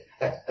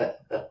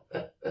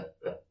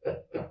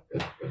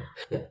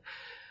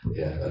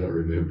 Yeah, I don't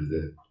remember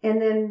that.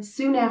 And then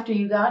soon after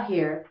you got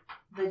here,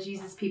 the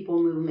Jesus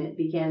People movement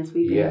began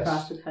sweeping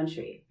across the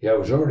country. Yeah, it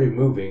was already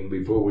moving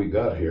before we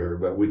got here,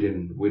 but we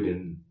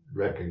didn't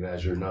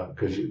recognize it or not,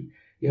 because you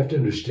have to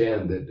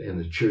understand that in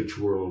the church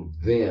world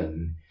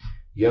then,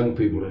 young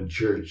people in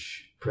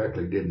church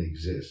practically didn't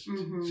exist.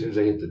 As soon as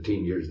they hit the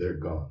teen years, they're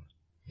gone.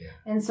 Yeah.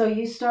 And so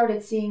you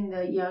started seeing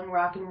the young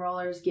rock and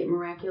rollers get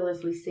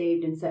miraculously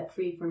saved and set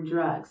free from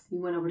drugs. You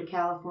went over to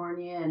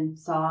California and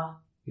saw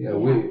it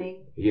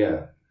happening.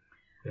 Yeah.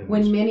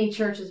 When many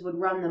churches would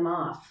run them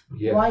off.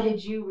 Yes. Why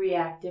did you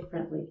react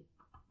differently?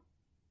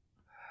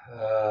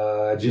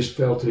 I just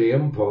felt the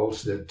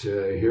impulse that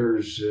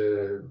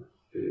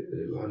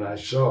when I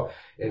saw,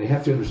 and you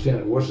have to understand,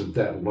 it wasn't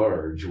that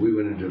large. We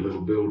went into a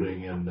little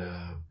building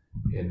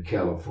in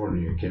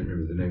California. I can't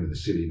remember the name of the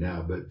city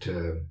now, but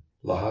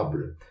La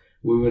Habra.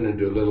 We went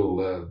into a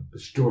little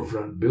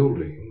storefront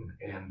building,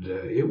 and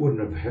it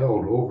wouldn't have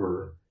held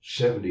over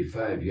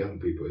 75 young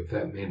people, if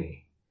that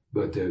many.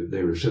 But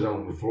they were sitting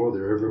on the floor,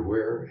 they're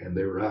everywhere, and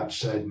they were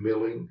outside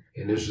milling.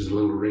 And this was a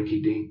little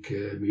rinky-dink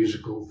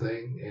musical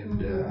thing.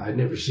 And I'd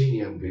never seen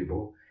young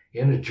people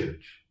in a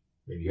church.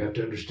 And you have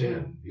to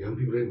understand, young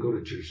people didn't go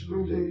to church in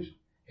those days.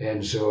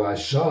 And so I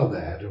saw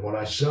that, and when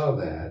I saw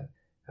that,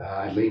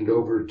 I leaned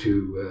over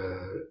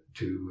to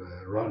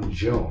Ron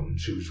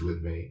Jones, who was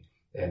with me,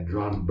 and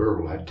Ron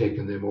Burl. I'd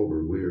taken them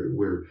over.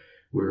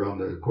 We're on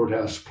the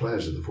Courthouse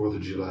Plaza, the 4th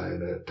of July,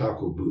 in a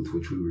taco booth,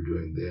 which we were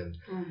doing then.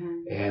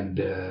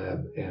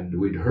 And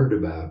we'd heard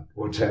about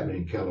what's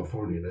happening in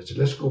California. And I said,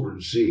 let's go over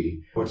and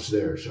see what's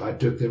there. So I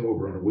took them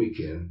over on a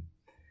weekend,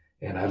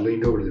 and I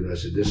leaned over to them and I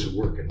said, this will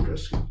work in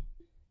Prescott.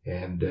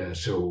 And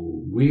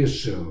so we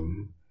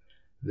assume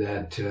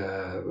that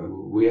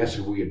we asked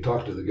if we could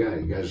talk to the guy.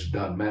 The guy's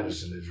Don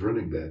Madison is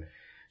running that.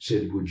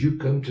 Said, would you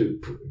come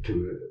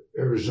to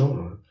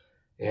Arizona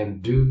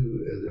and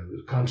do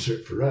a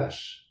concert for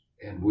us?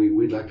 And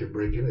we'd like to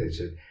break in. They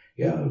said,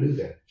 yeah, I'll do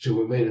that. So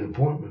we made an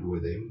appointment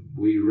with him.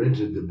 We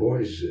rented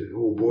the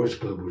old boys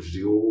club, which was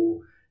the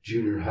old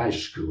junior high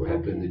school. It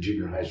had been the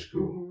junior high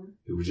school.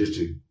 It was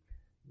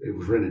it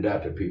was rented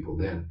out to people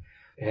then.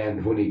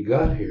 And when he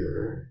got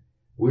here,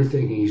 we're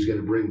thinking he's going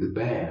to bring the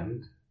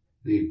band,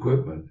 the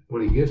equipment.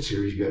 When he gets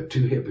here, he's got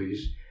two hippies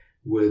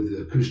with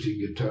acoustic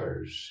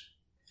guitars.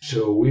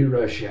 So we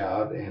rush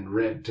out and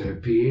rent a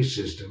PA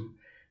system.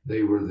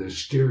 They were the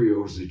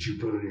stereos that you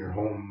put in your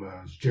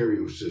home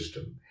stereo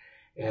system,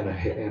 and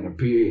a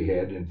PA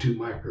head and two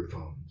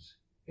microphones.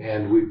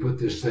 And we put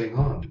this thing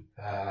on.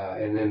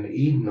 And then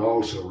Eden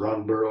also,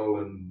 Ron Burrow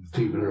and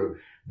Stephen,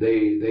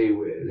 they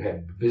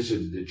had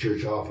visited the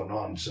church off and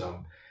on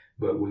some,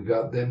 but we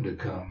got them to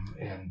come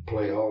and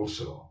play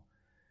also.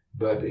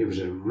 But it was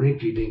a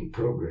rinky-dink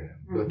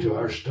program. But to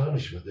our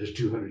astonishment, there's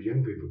 200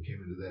 young people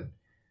came into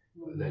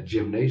that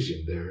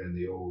gymnasium there in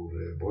the old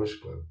boys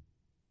club.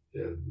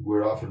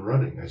 We're off and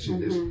running. I said,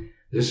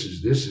 this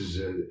is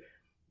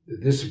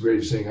the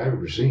greatest thing I've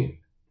ever seen.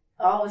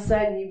 All of a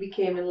sudden, you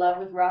became in love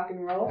with rock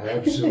and roll?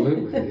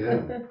 Absolutely,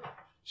 yeah.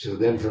 So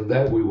then from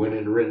that, we went in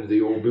and rented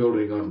the old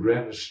building on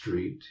Granite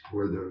Street,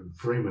 where the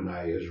Freeman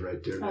Eye is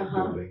right there in that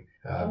building.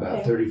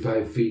 About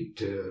 35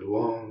 feet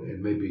long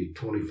and maybe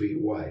 20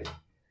 feet wide.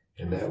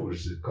 And that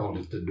was, called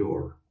it the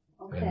Door.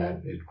 Okay.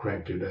 And it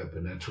cranked it up,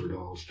 and that's where it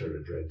all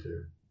started right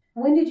there.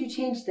 When did you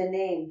change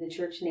the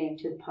church name,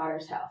 to the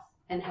Potter's House?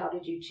 And how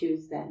did you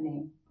choose that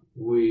name?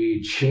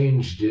 We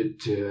changed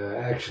it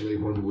actually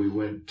when we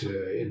went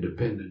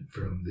independent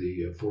from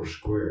the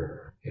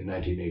Foursquare in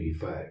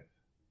 1985.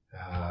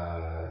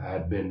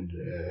 I'd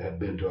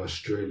been to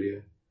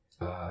Australia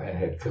and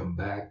had come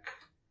back,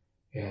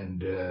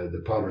 and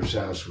the Potter's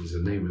House was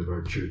the name of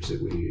our church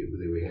that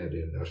we had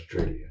in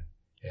Australia,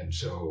 and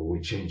so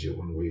we changed it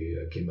when we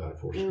came out of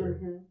Foursquare.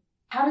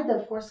 How did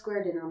the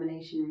Foursquare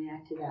denomination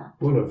react to that?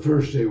 Well, at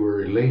first they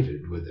were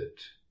elated with it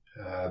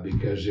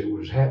because it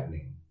was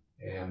happening.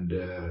 And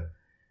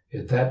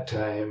at that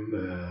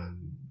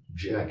time,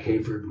 Jack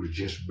Hayford was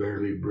just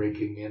barely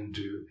breaking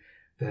into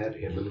that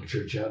in a little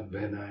church out in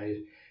Van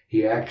Nuys.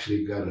 He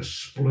actually got a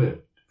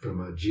split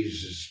from a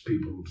Jesus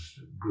People's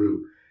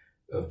group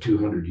of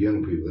 200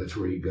 young people. That's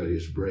where he got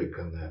his break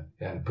on that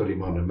and put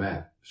him on the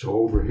map. So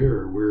over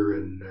here, we're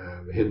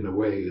hidden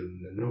away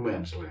in no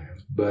man's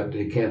land. But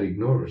they can't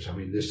ignore us. I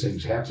mean, this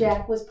thing's happening.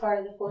 Jack was part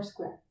of the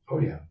Foursquare. Oh,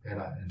 yeah,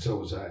 and so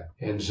was I.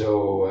 And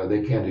so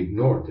they can't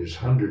ignore it. There's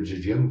hundreds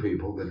of young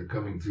people that are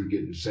coming through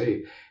getting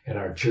saved, and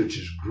our church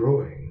is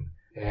growing.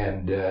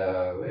 And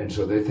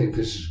so they think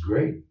this is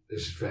great.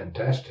 This is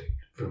fantastic.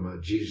 From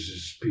a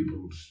Jesus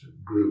People's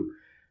group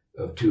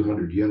of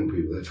 200 young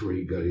people, that's where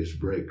he got his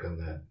break on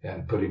that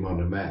and put him on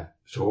the map.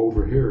 So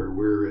over here,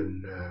 we're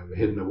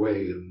hidden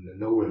away in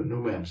no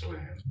man's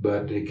land.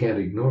 But they can't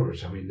ignore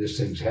us. I mean, this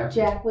thing's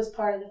happening. Jack was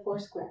part of the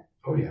Foursquare.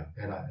 Oh, yeah,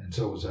 and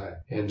so was I.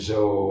 And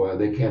so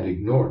they can't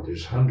ignore it.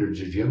 There's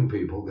hundreds of young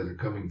people that are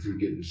coming through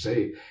getting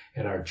saved,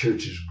 and our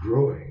church is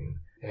growing.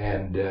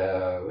 And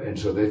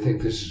so they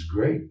think this is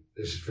great.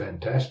 This is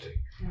fantastic.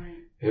 Right.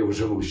 It was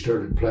when we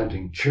started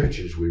planting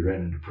churches we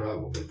ran into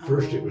problems. At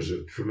first, it was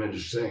a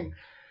tremendous thing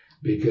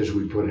because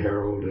we put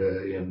Harold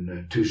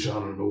in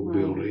Tucson, an old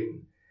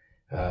building.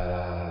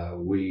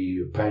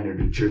 We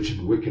pioneered a church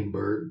in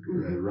Wickenburg,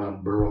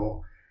 Ron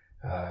Burrow.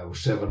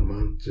 7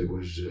 months. It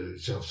was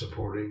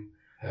self-supporting.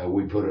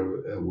 We put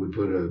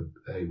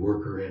a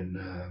worker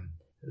in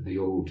the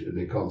old,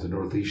 they call it the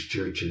Northeast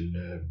Church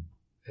in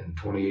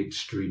 28th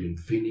Street in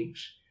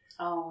Phoenix.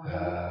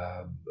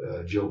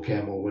 Joe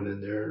Camel went in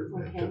there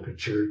and took a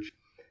church.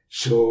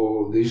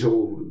 So these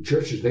old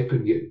churches, they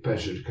couldn't get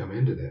pastors to come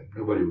into them.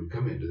 Nobody would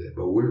come into them.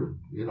 But we're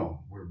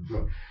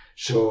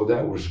so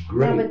that was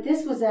great. No, but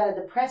this was out of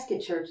the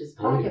Prescott Church's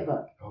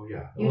pocketbook. Oh,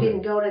 yeah. You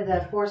didn't go to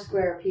the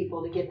Foursquare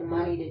people to get the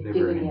money to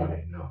do any of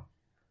it.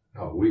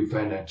 No, we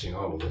financing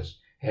all of this.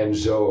 And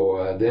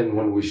so then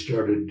when we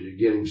started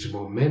getting some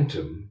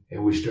momentum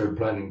and we started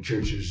planting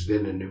churches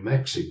then in New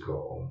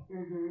Mexico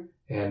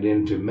and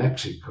into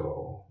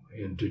Mexico,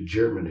 into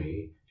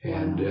Germany,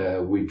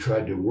 and we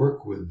tried to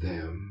work with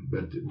them,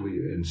 but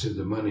and send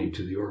the money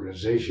to the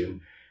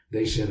organization.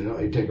 They said, no,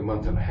 it'd take a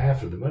month and a half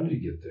for the money to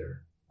get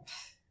there.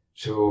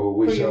 So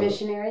we for your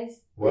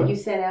missionaries that you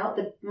sent out,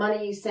 the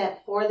money you sent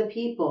for the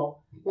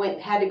people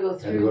had to go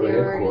through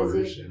their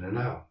organization, in and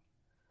out.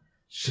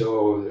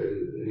 So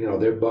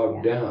they're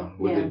bogged down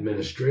with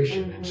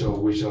administration, and so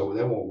we saw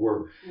that won't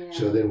work. Yeah.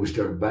 So then we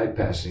started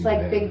bypassing. It's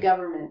like big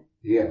government.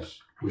 Yes,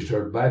 we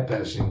started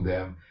bypassing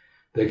them.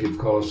 They could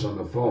call us on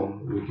the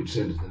phone. We could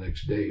send it the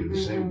next day or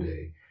the same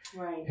day.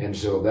 Right. And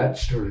so that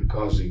started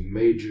causing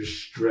major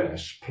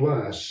stress.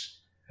 Plus,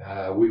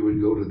 we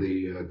would go to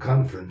the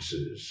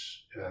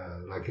conferences,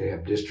 like they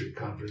have district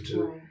conferences,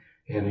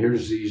 and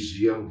here's these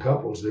young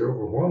couples, they're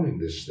overwhelming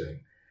this thing.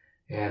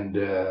 And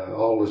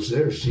all that's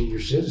there is senior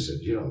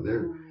citizens.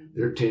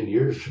 They're 10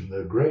 years from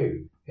the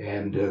grave,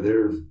 and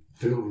they're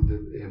filled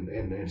with,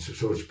 and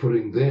so it's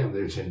putting them,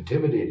 it's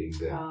intimidating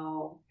them.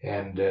 Oh.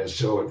 And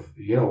so,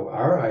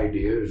 our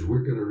idea is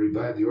we're going to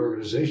revive the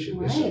organization.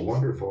 Right. This is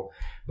wonderful.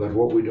 But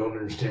what we don't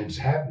understand is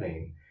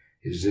happening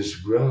is this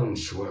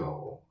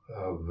groundswell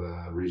of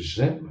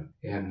resentment.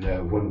 And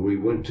when we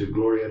went to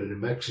Glorieta, New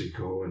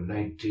Mexico in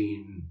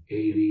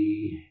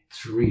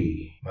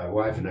 1983, my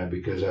wife and I,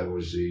 because I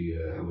was a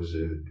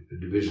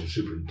division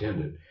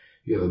superintendent,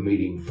 you have a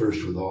meeting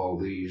first with all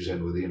these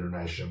and with the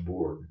international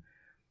board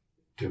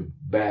to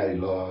buy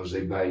laws.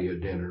 They buy you a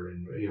dinner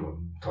and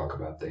talk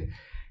about things.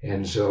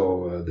 And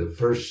so the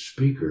first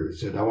speaker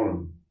said, I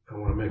want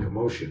to make a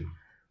motion.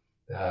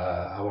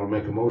 I want to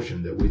make a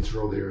motion that we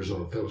throw the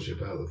Arizona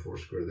Fellowship out of the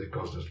Foursquare. They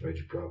caused us a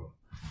major problem.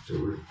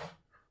 So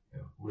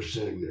we're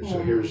sitting there. So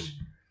here's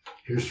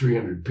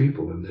 300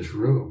 people in this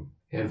room,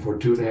 and for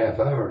 2.5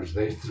 hours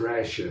they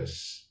thrash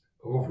us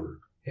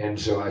over. And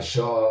so I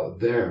saw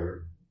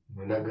there,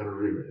 we're not going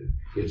to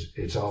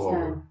it's all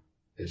over.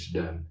 It's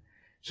done.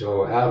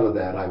 So out of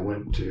that, I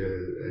went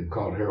to and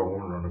called Harold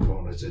Warner on the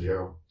phone. I said,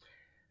 Harold,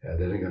 they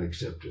ain't going to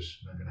accept us.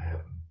 Not going to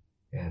happen.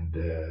 And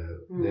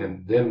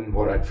then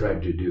what I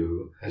tried to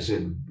do, I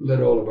said,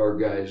 let all of our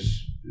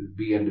guys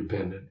be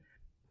independent.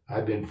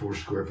 I've been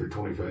Foursquare for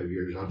 25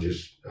 years.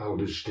 I'll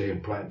just stay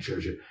and plant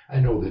churches. I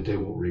know that they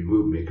won't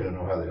remove me because I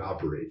know how they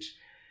operate.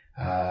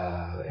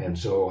 And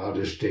so I'll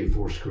just stay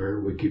Foursquare.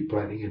 We keep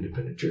planting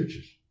independent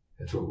churches.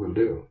 That's what we'll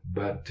do.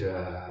 But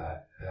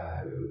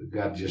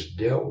God just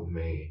dealt with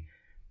me,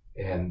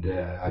 and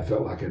I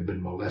felt like I'd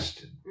been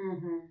molested.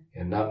 Mm-hmm.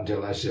 And not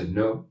until I said,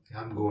 no,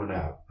 I'm going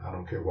out. I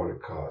don't care what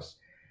it costs.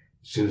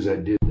 As soon as I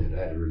did that, I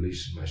had a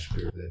release in my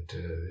spirit that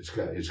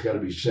it's got to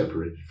be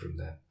separated from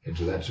that. And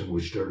so that's when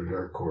we started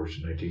our course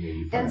in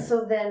 1985. And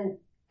so then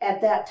at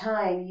that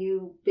time,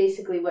 you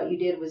basically what you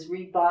did was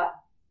rebought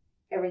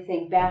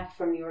everything back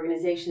from the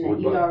organization that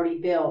you'd already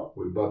built.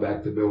 We bought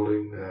back the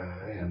building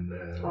and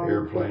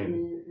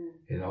airplane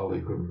and all the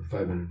equipment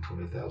for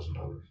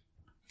 $520,000.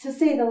 To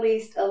say the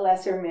least, a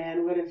lesser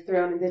man would have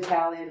thrown the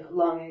towel in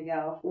long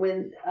ago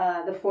when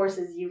the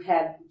forces you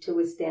had to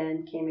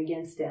withstand came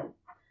against him.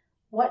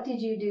 What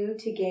did you do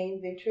to gain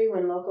victory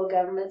when local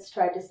governments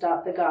tried to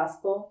stop the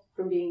gospel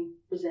from being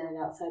presented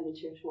outside the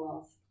church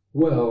walls?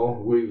 Well,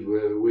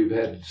 we've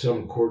had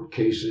some court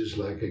cases,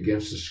 like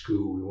against the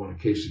school. We won a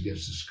case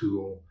against the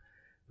school.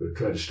 We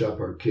tried to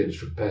stop our kids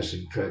from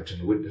passing tracts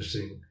and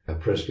witnessing. At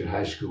Prescott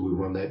High School, we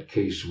won that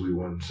case. We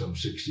won some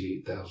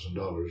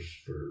 $68,000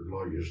 for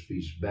lawyers'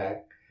 fees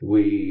back.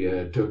 We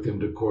took them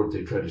to court.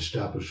 They tried to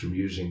stop us from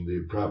using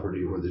the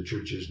property where the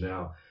church is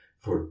now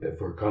for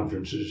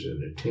conferences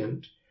and a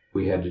tent.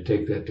 We had to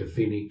take that to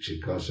Phoenix.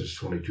 It cost us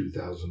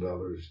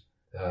 $22,000.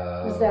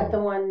 Was that the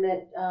one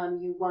that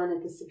you won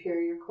at the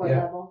Superior Court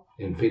level?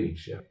 In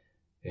Phoenix, yeah.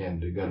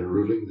 And got a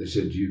ruling. They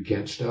said you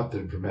can't stop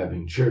them from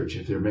having church.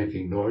 If they're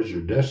making noise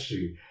or dust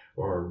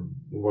or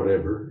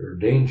whatever, or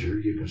danger,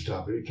 you can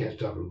stop it. You can't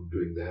stop them from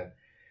doing that.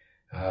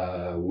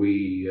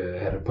 We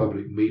had a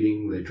public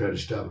meeting. They tried to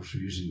stop us from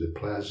using the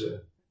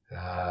plaza.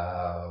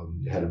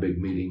 Had a big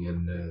meeting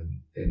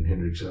in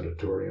Hendricks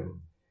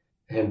Auditorium.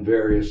 And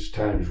various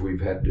times we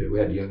had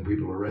young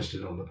people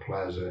arrested on the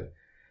plaza.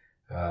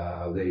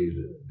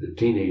 The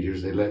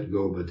teenagers, they let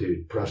go, but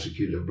they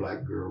prosecuted a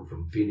black girl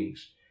from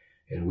Phoenix,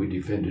 and we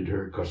defended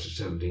her. It cost us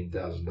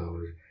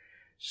 $17,000.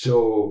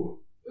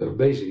 So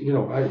basically,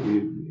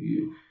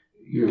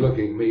 you're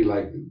looking at me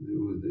like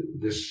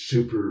this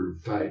super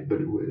fight, but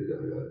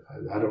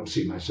I don't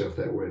see myself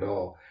that way at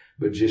all.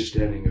 But just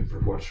standing up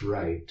for what's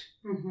right,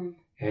 mm-hmm.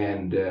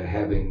 and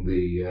having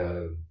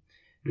the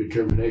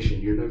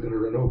determination, you're not going to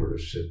run over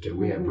us. That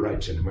we have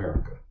rights in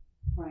America.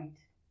 Right.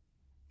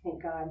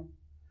 Thank God.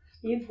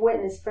 You've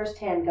witnessed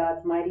firsthand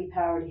God's mighty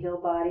power to heal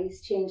bodies,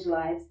 change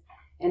lives,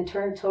 and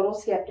turn total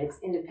skeptics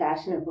into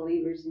passionate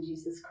believers in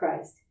Jesus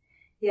Christ.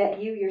 Yet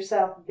you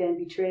yourself have been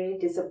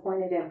betrayed,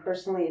 disappointed, and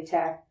personally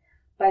attacked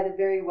by the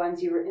very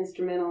ones you were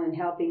instrumental in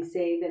helping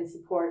save and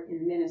support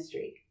in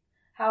ministry.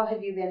 How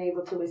have you been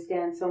able to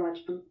withstand so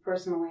much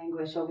personal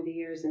anguish over the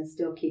years and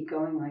still keep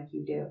going like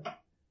you do?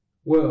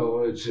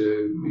 Well, it's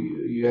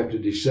you have to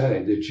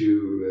decide that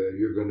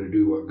you're going to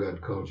do what God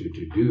called you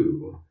to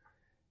do.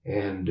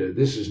 And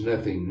this is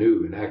nothing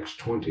new. In Acts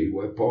 20,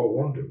 what Paul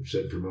warned them,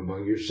 said, from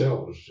among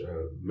yourselves,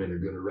 men are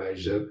going to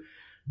rise up,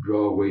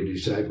 draw away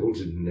disciples,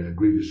 and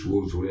grievous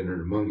wolves will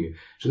enter among you.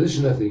 So this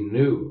is nothing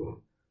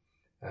new.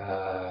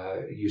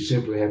 You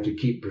simply have to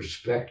keep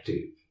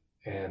perspective.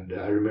 And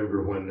I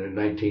remember when in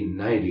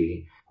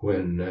 1990,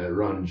 when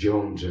Ron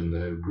Jones and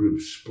the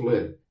group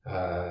split,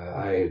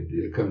 I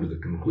had come to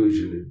the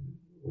conclusion that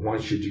why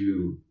should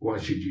you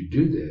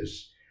do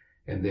this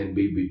and then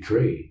be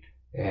betrayed?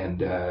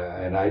 And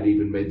I'd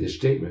even made this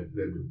statement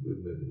that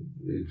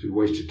it's a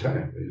waste of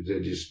time. They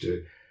just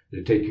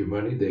they take your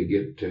money, they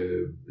get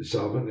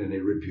solvent, and they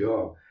rip you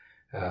off.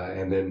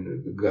 And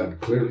then God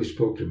clearly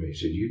spoke to me. He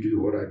said, "You do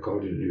what I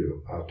called you to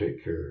do. I'll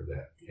take care of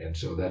that." And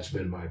so that's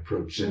been my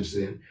approach since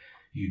then.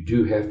 You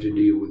do have to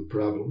deal with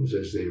problems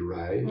as they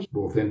arise,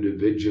 both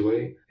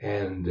individually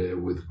and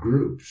with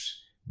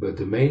groups. But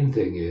the main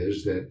thing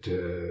is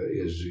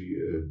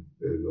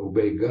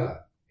obey God.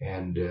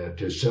 And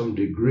to some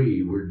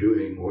degree, we're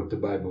doing what the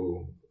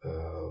Bible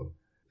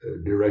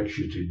directs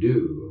you to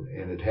do,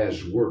 and it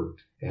has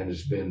worked, and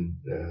it's been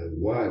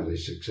wildly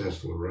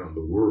successful around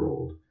the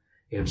world,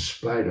 in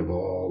spite of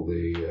all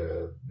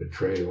the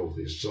betrayal,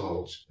 the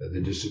assaults,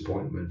 the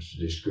disappointments,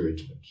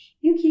 discouragements.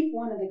 You keep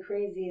one of the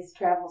craziest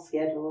travel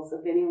schedules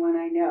of anyone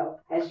I know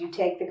as you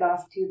take the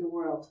gospel to the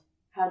world.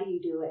 How do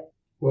you do it?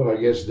 Well, I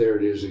guess there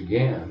it is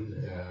again,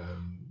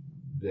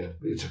 that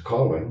it's a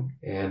calling,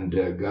 and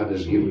God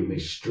has given me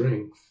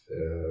strength,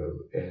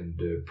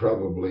 and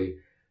probably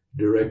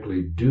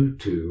directly due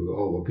to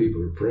all the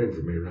people who are praying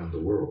for me around the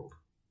world.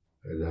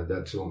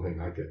 That's the only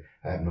thing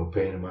I have no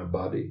pain in my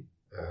body.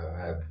 I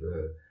have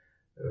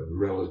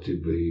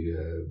relatively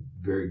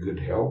very good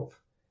health.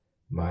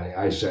 My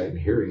eyesight and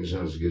hearing is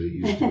not as good as it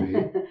used to be.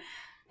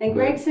 And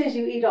Greg says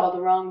you eat all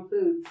the wrong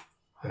foods.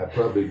 I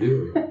probably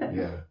do,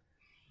 yeah.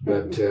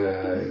 But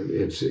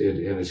it's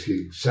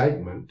the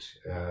excitement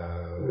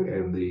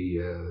and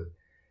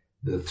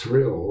the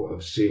thrill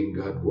of seeing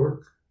God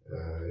work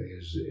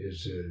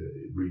is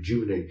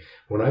rejuvenating.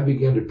 When I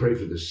began to pray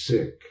for the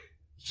sick,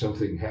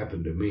 something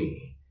happened to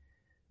me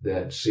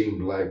that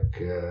seemed like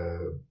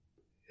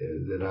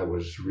that I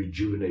was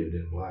rejuvenated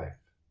in life.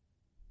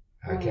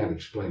 I can't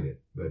explain it,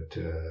 but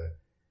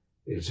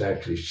it's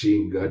actually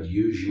seeing God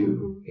use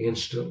you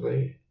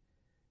instantly,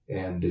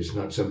 and it's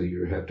not something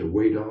you have to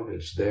wait on.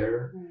 It's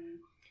there,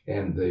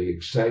 and the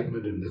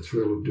excitement and the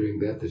thrill of doing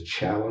that, the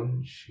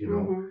challenge,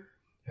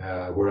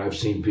 where I've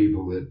seen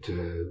people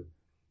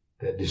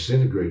that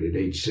disintegrate at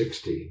age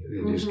 60,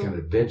 they just kind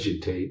of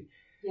vegetate.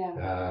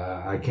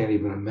 Yeah. I can't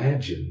even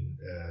imagine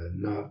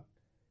not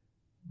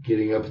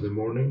getting up in the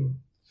morning,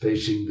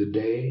 facing the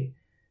day,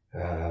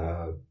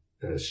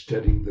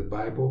 studying the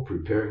Bible,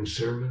 preparing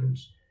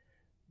sermons,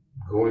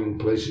 going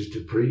places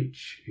to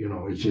preach.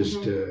 It's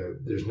just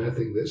there's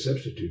nothing that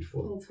substitutes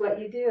for it. It's what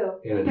you do,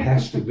 and it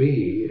has to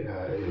be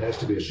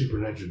a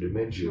supernatural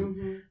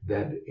dimension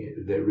that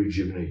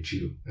rejuvenates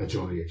you. That's the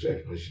only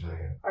explanation I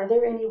have. Are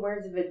there any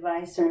words of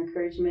advice or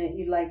encouragement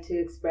you'd like to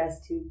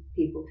express to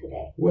people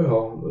today?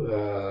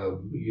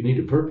 Well, you need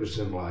a purpose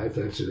in life.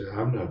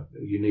 I'm not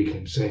unique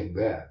in saying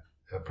that.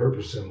 A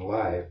purpose in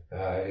life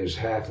is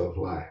half of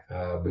life,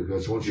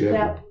 because once you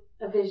have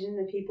a vision,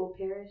 the people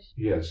perish.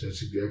 Yes,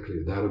 that's exactly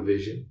it. Without a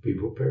vision,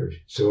 people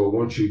perish. So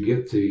once you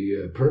get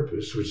the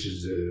purpose, which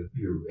is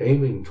you're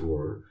aiming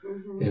toward,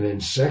 and then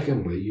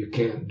secondly, you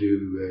can't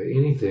do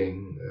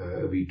anything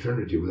of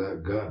eternity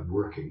without God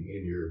working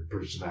in your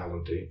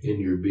personality,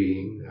 in your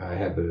being. I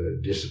have a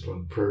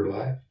disciplined prayer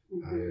life.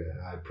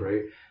 I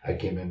pray. I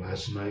came in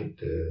last night.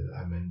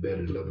 I'm in bed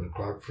at 11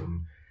 o'clock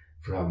from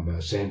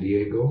San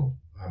Diego.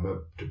 I'm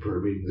up to prayer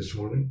meeting this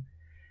morning,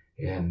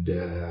 and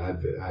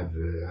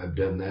I've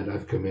done that.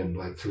 I've come in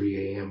like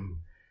 3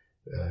 a.m.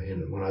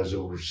 When I was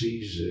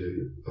overseas,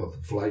 off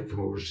the flight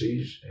from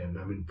overseas, and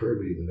I'm in prayer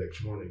meeting the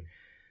next morning.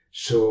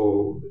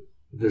 So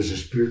there's a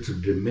spiritual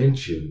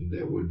dimension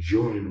that would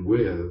join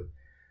with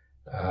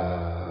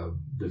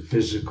the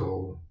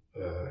physical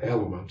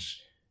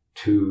elements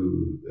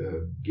to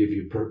give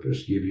you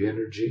purpose, give you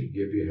energy,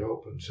 give you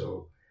help, and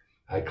so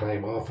I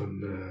claim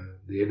often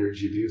the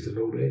energy of youth and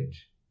old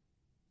age.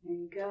 There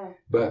you go.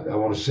 But I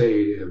want to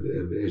say,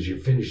 as you're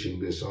finishing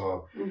this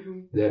off,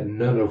 that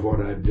none of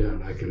what I've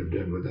done I could have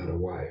done without a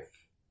wife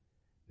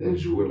that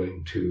is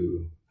willing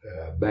to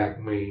back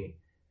me,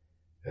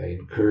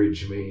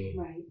 encourage me,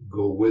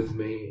 go with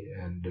me,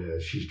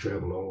 and she's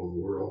traveled all over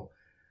the world,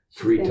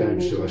 3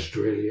 times to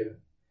Australia,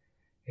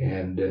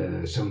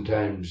 and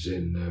sometimes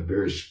in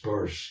very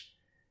sparse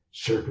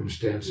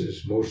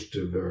circumstances. Most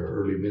of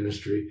our early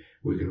ministry,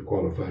 we could have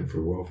qualified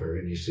for welfare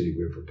any city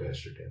we ever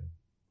pastored in.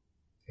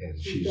 And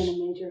she's been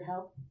a major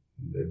help.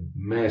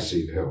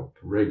 Massive help.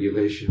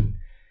 Regulation,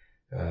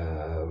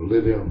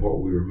 living on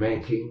what we were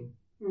making,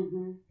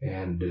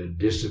 and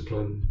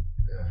discipline,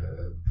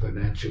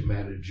 financial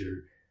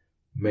manager.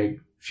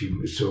 She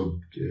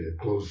sewed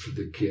clothes for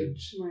the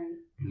kids.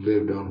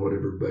 Lived on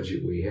whatever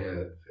budget we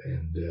had,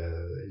 and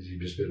she's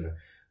just been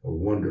a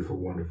wonderful,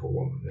 wonderful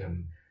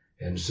woman.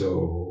 And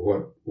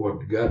so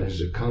what God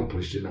has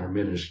accomplished in our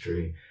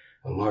ministry,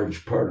 a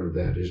large part of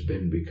that has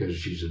been because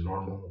she's a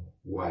normal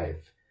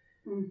wife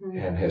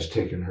and has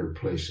taken her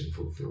place and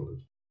fulfilled it.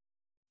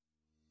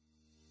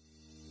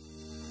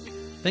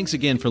 Thanks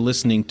again for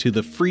listening to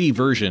the free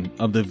version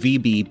of the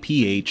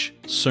VBPH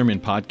Sermon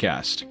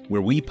Podcast,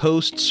 where we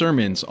post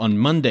sermons on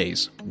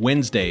Mondays,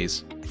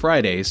 Wednesdays,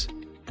 Fridays,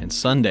 and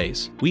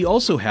Sundays. We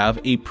also have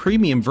a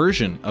premium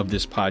version of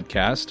this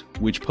podcast,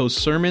 which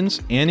posts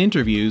sermons and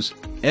interviews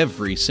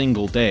every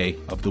single day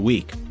of the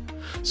week.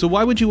 So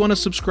why would you want to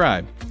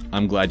subscribe?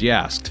 I'm glad you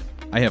asked.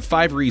 I have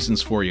 5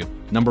 reasons for you.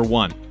 Number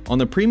 1, on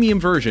the premium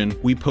version,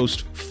 we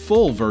post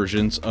full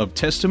versions of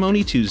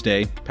Testimony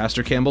Tuesday,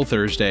 Pastor Campbell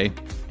Thursday,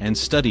 and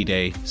Study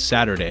Day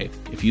Saturday.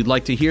 If you'd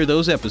like to hear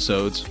those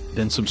episodes,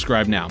 then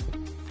subscribe now.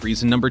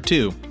 Reason number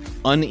 2,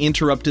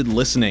 uninterrupted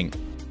listening.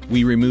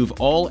 We remove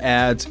all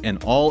ads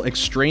and all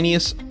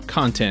extraneous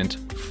content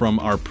from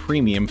our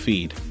premium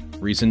feed.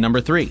 Reason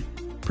number 3,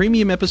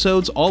 premium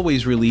episodes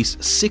always release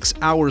 6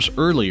 hours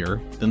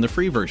earlier than the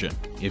free version.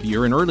 If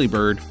you're an early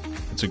bird,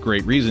 it's a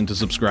great reason to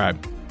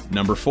subscribe.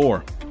 Number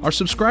 4, our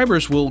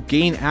subscribers will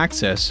gain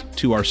access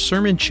to our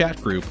sermon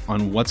chat group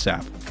on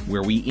WhatsApp,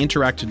 where we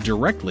interact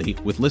directly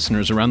with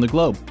listeners around the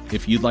globe.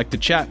 If you'd like to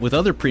chat with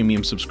other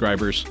premium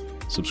subscribers,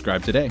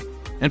 subscribe today.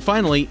 And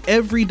finally,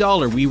 every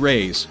dollar we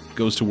raise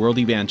goes to world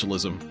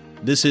evangelism.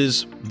 This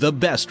is the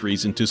best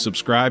reason to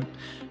subscribe,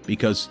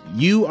 because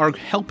you are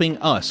helping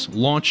us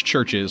launch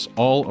churches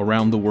all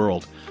around the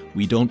world.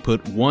 We don't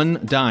put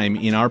one dime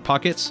in our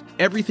pockets.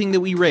 Everything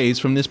that we raise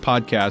from this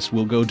podcast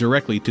will go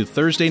directly to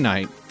Thursday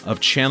night of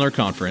Chandler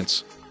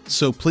Conference.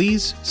 So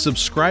please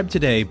subscribe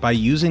today by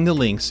using the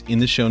links in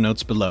the show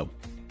notes below.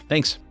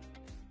 Thanks.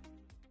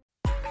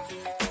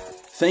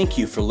 Thank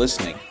you for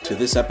listening to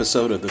this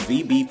episode of the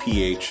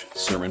VBPH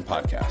Sermon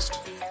Podcast.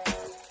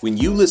 When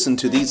you listen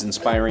to these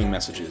inspiring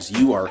messages,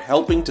 you are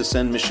helping to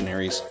send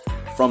missionaries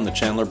from the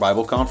Chandler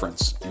Bible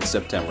Conference in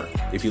September.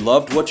 If you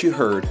loved what you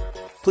heard,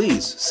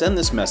 please send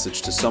this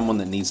message to someone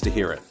that needs to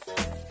hear it.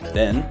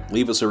 Then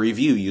leave us a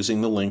review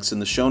using the links in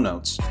the show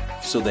notes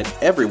so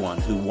that everyone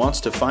who wants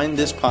to find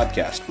this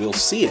podcast will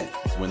see it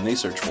when they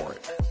search for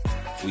it.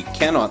 We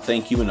cannot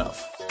thank you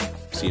enough.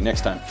 See you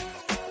next time.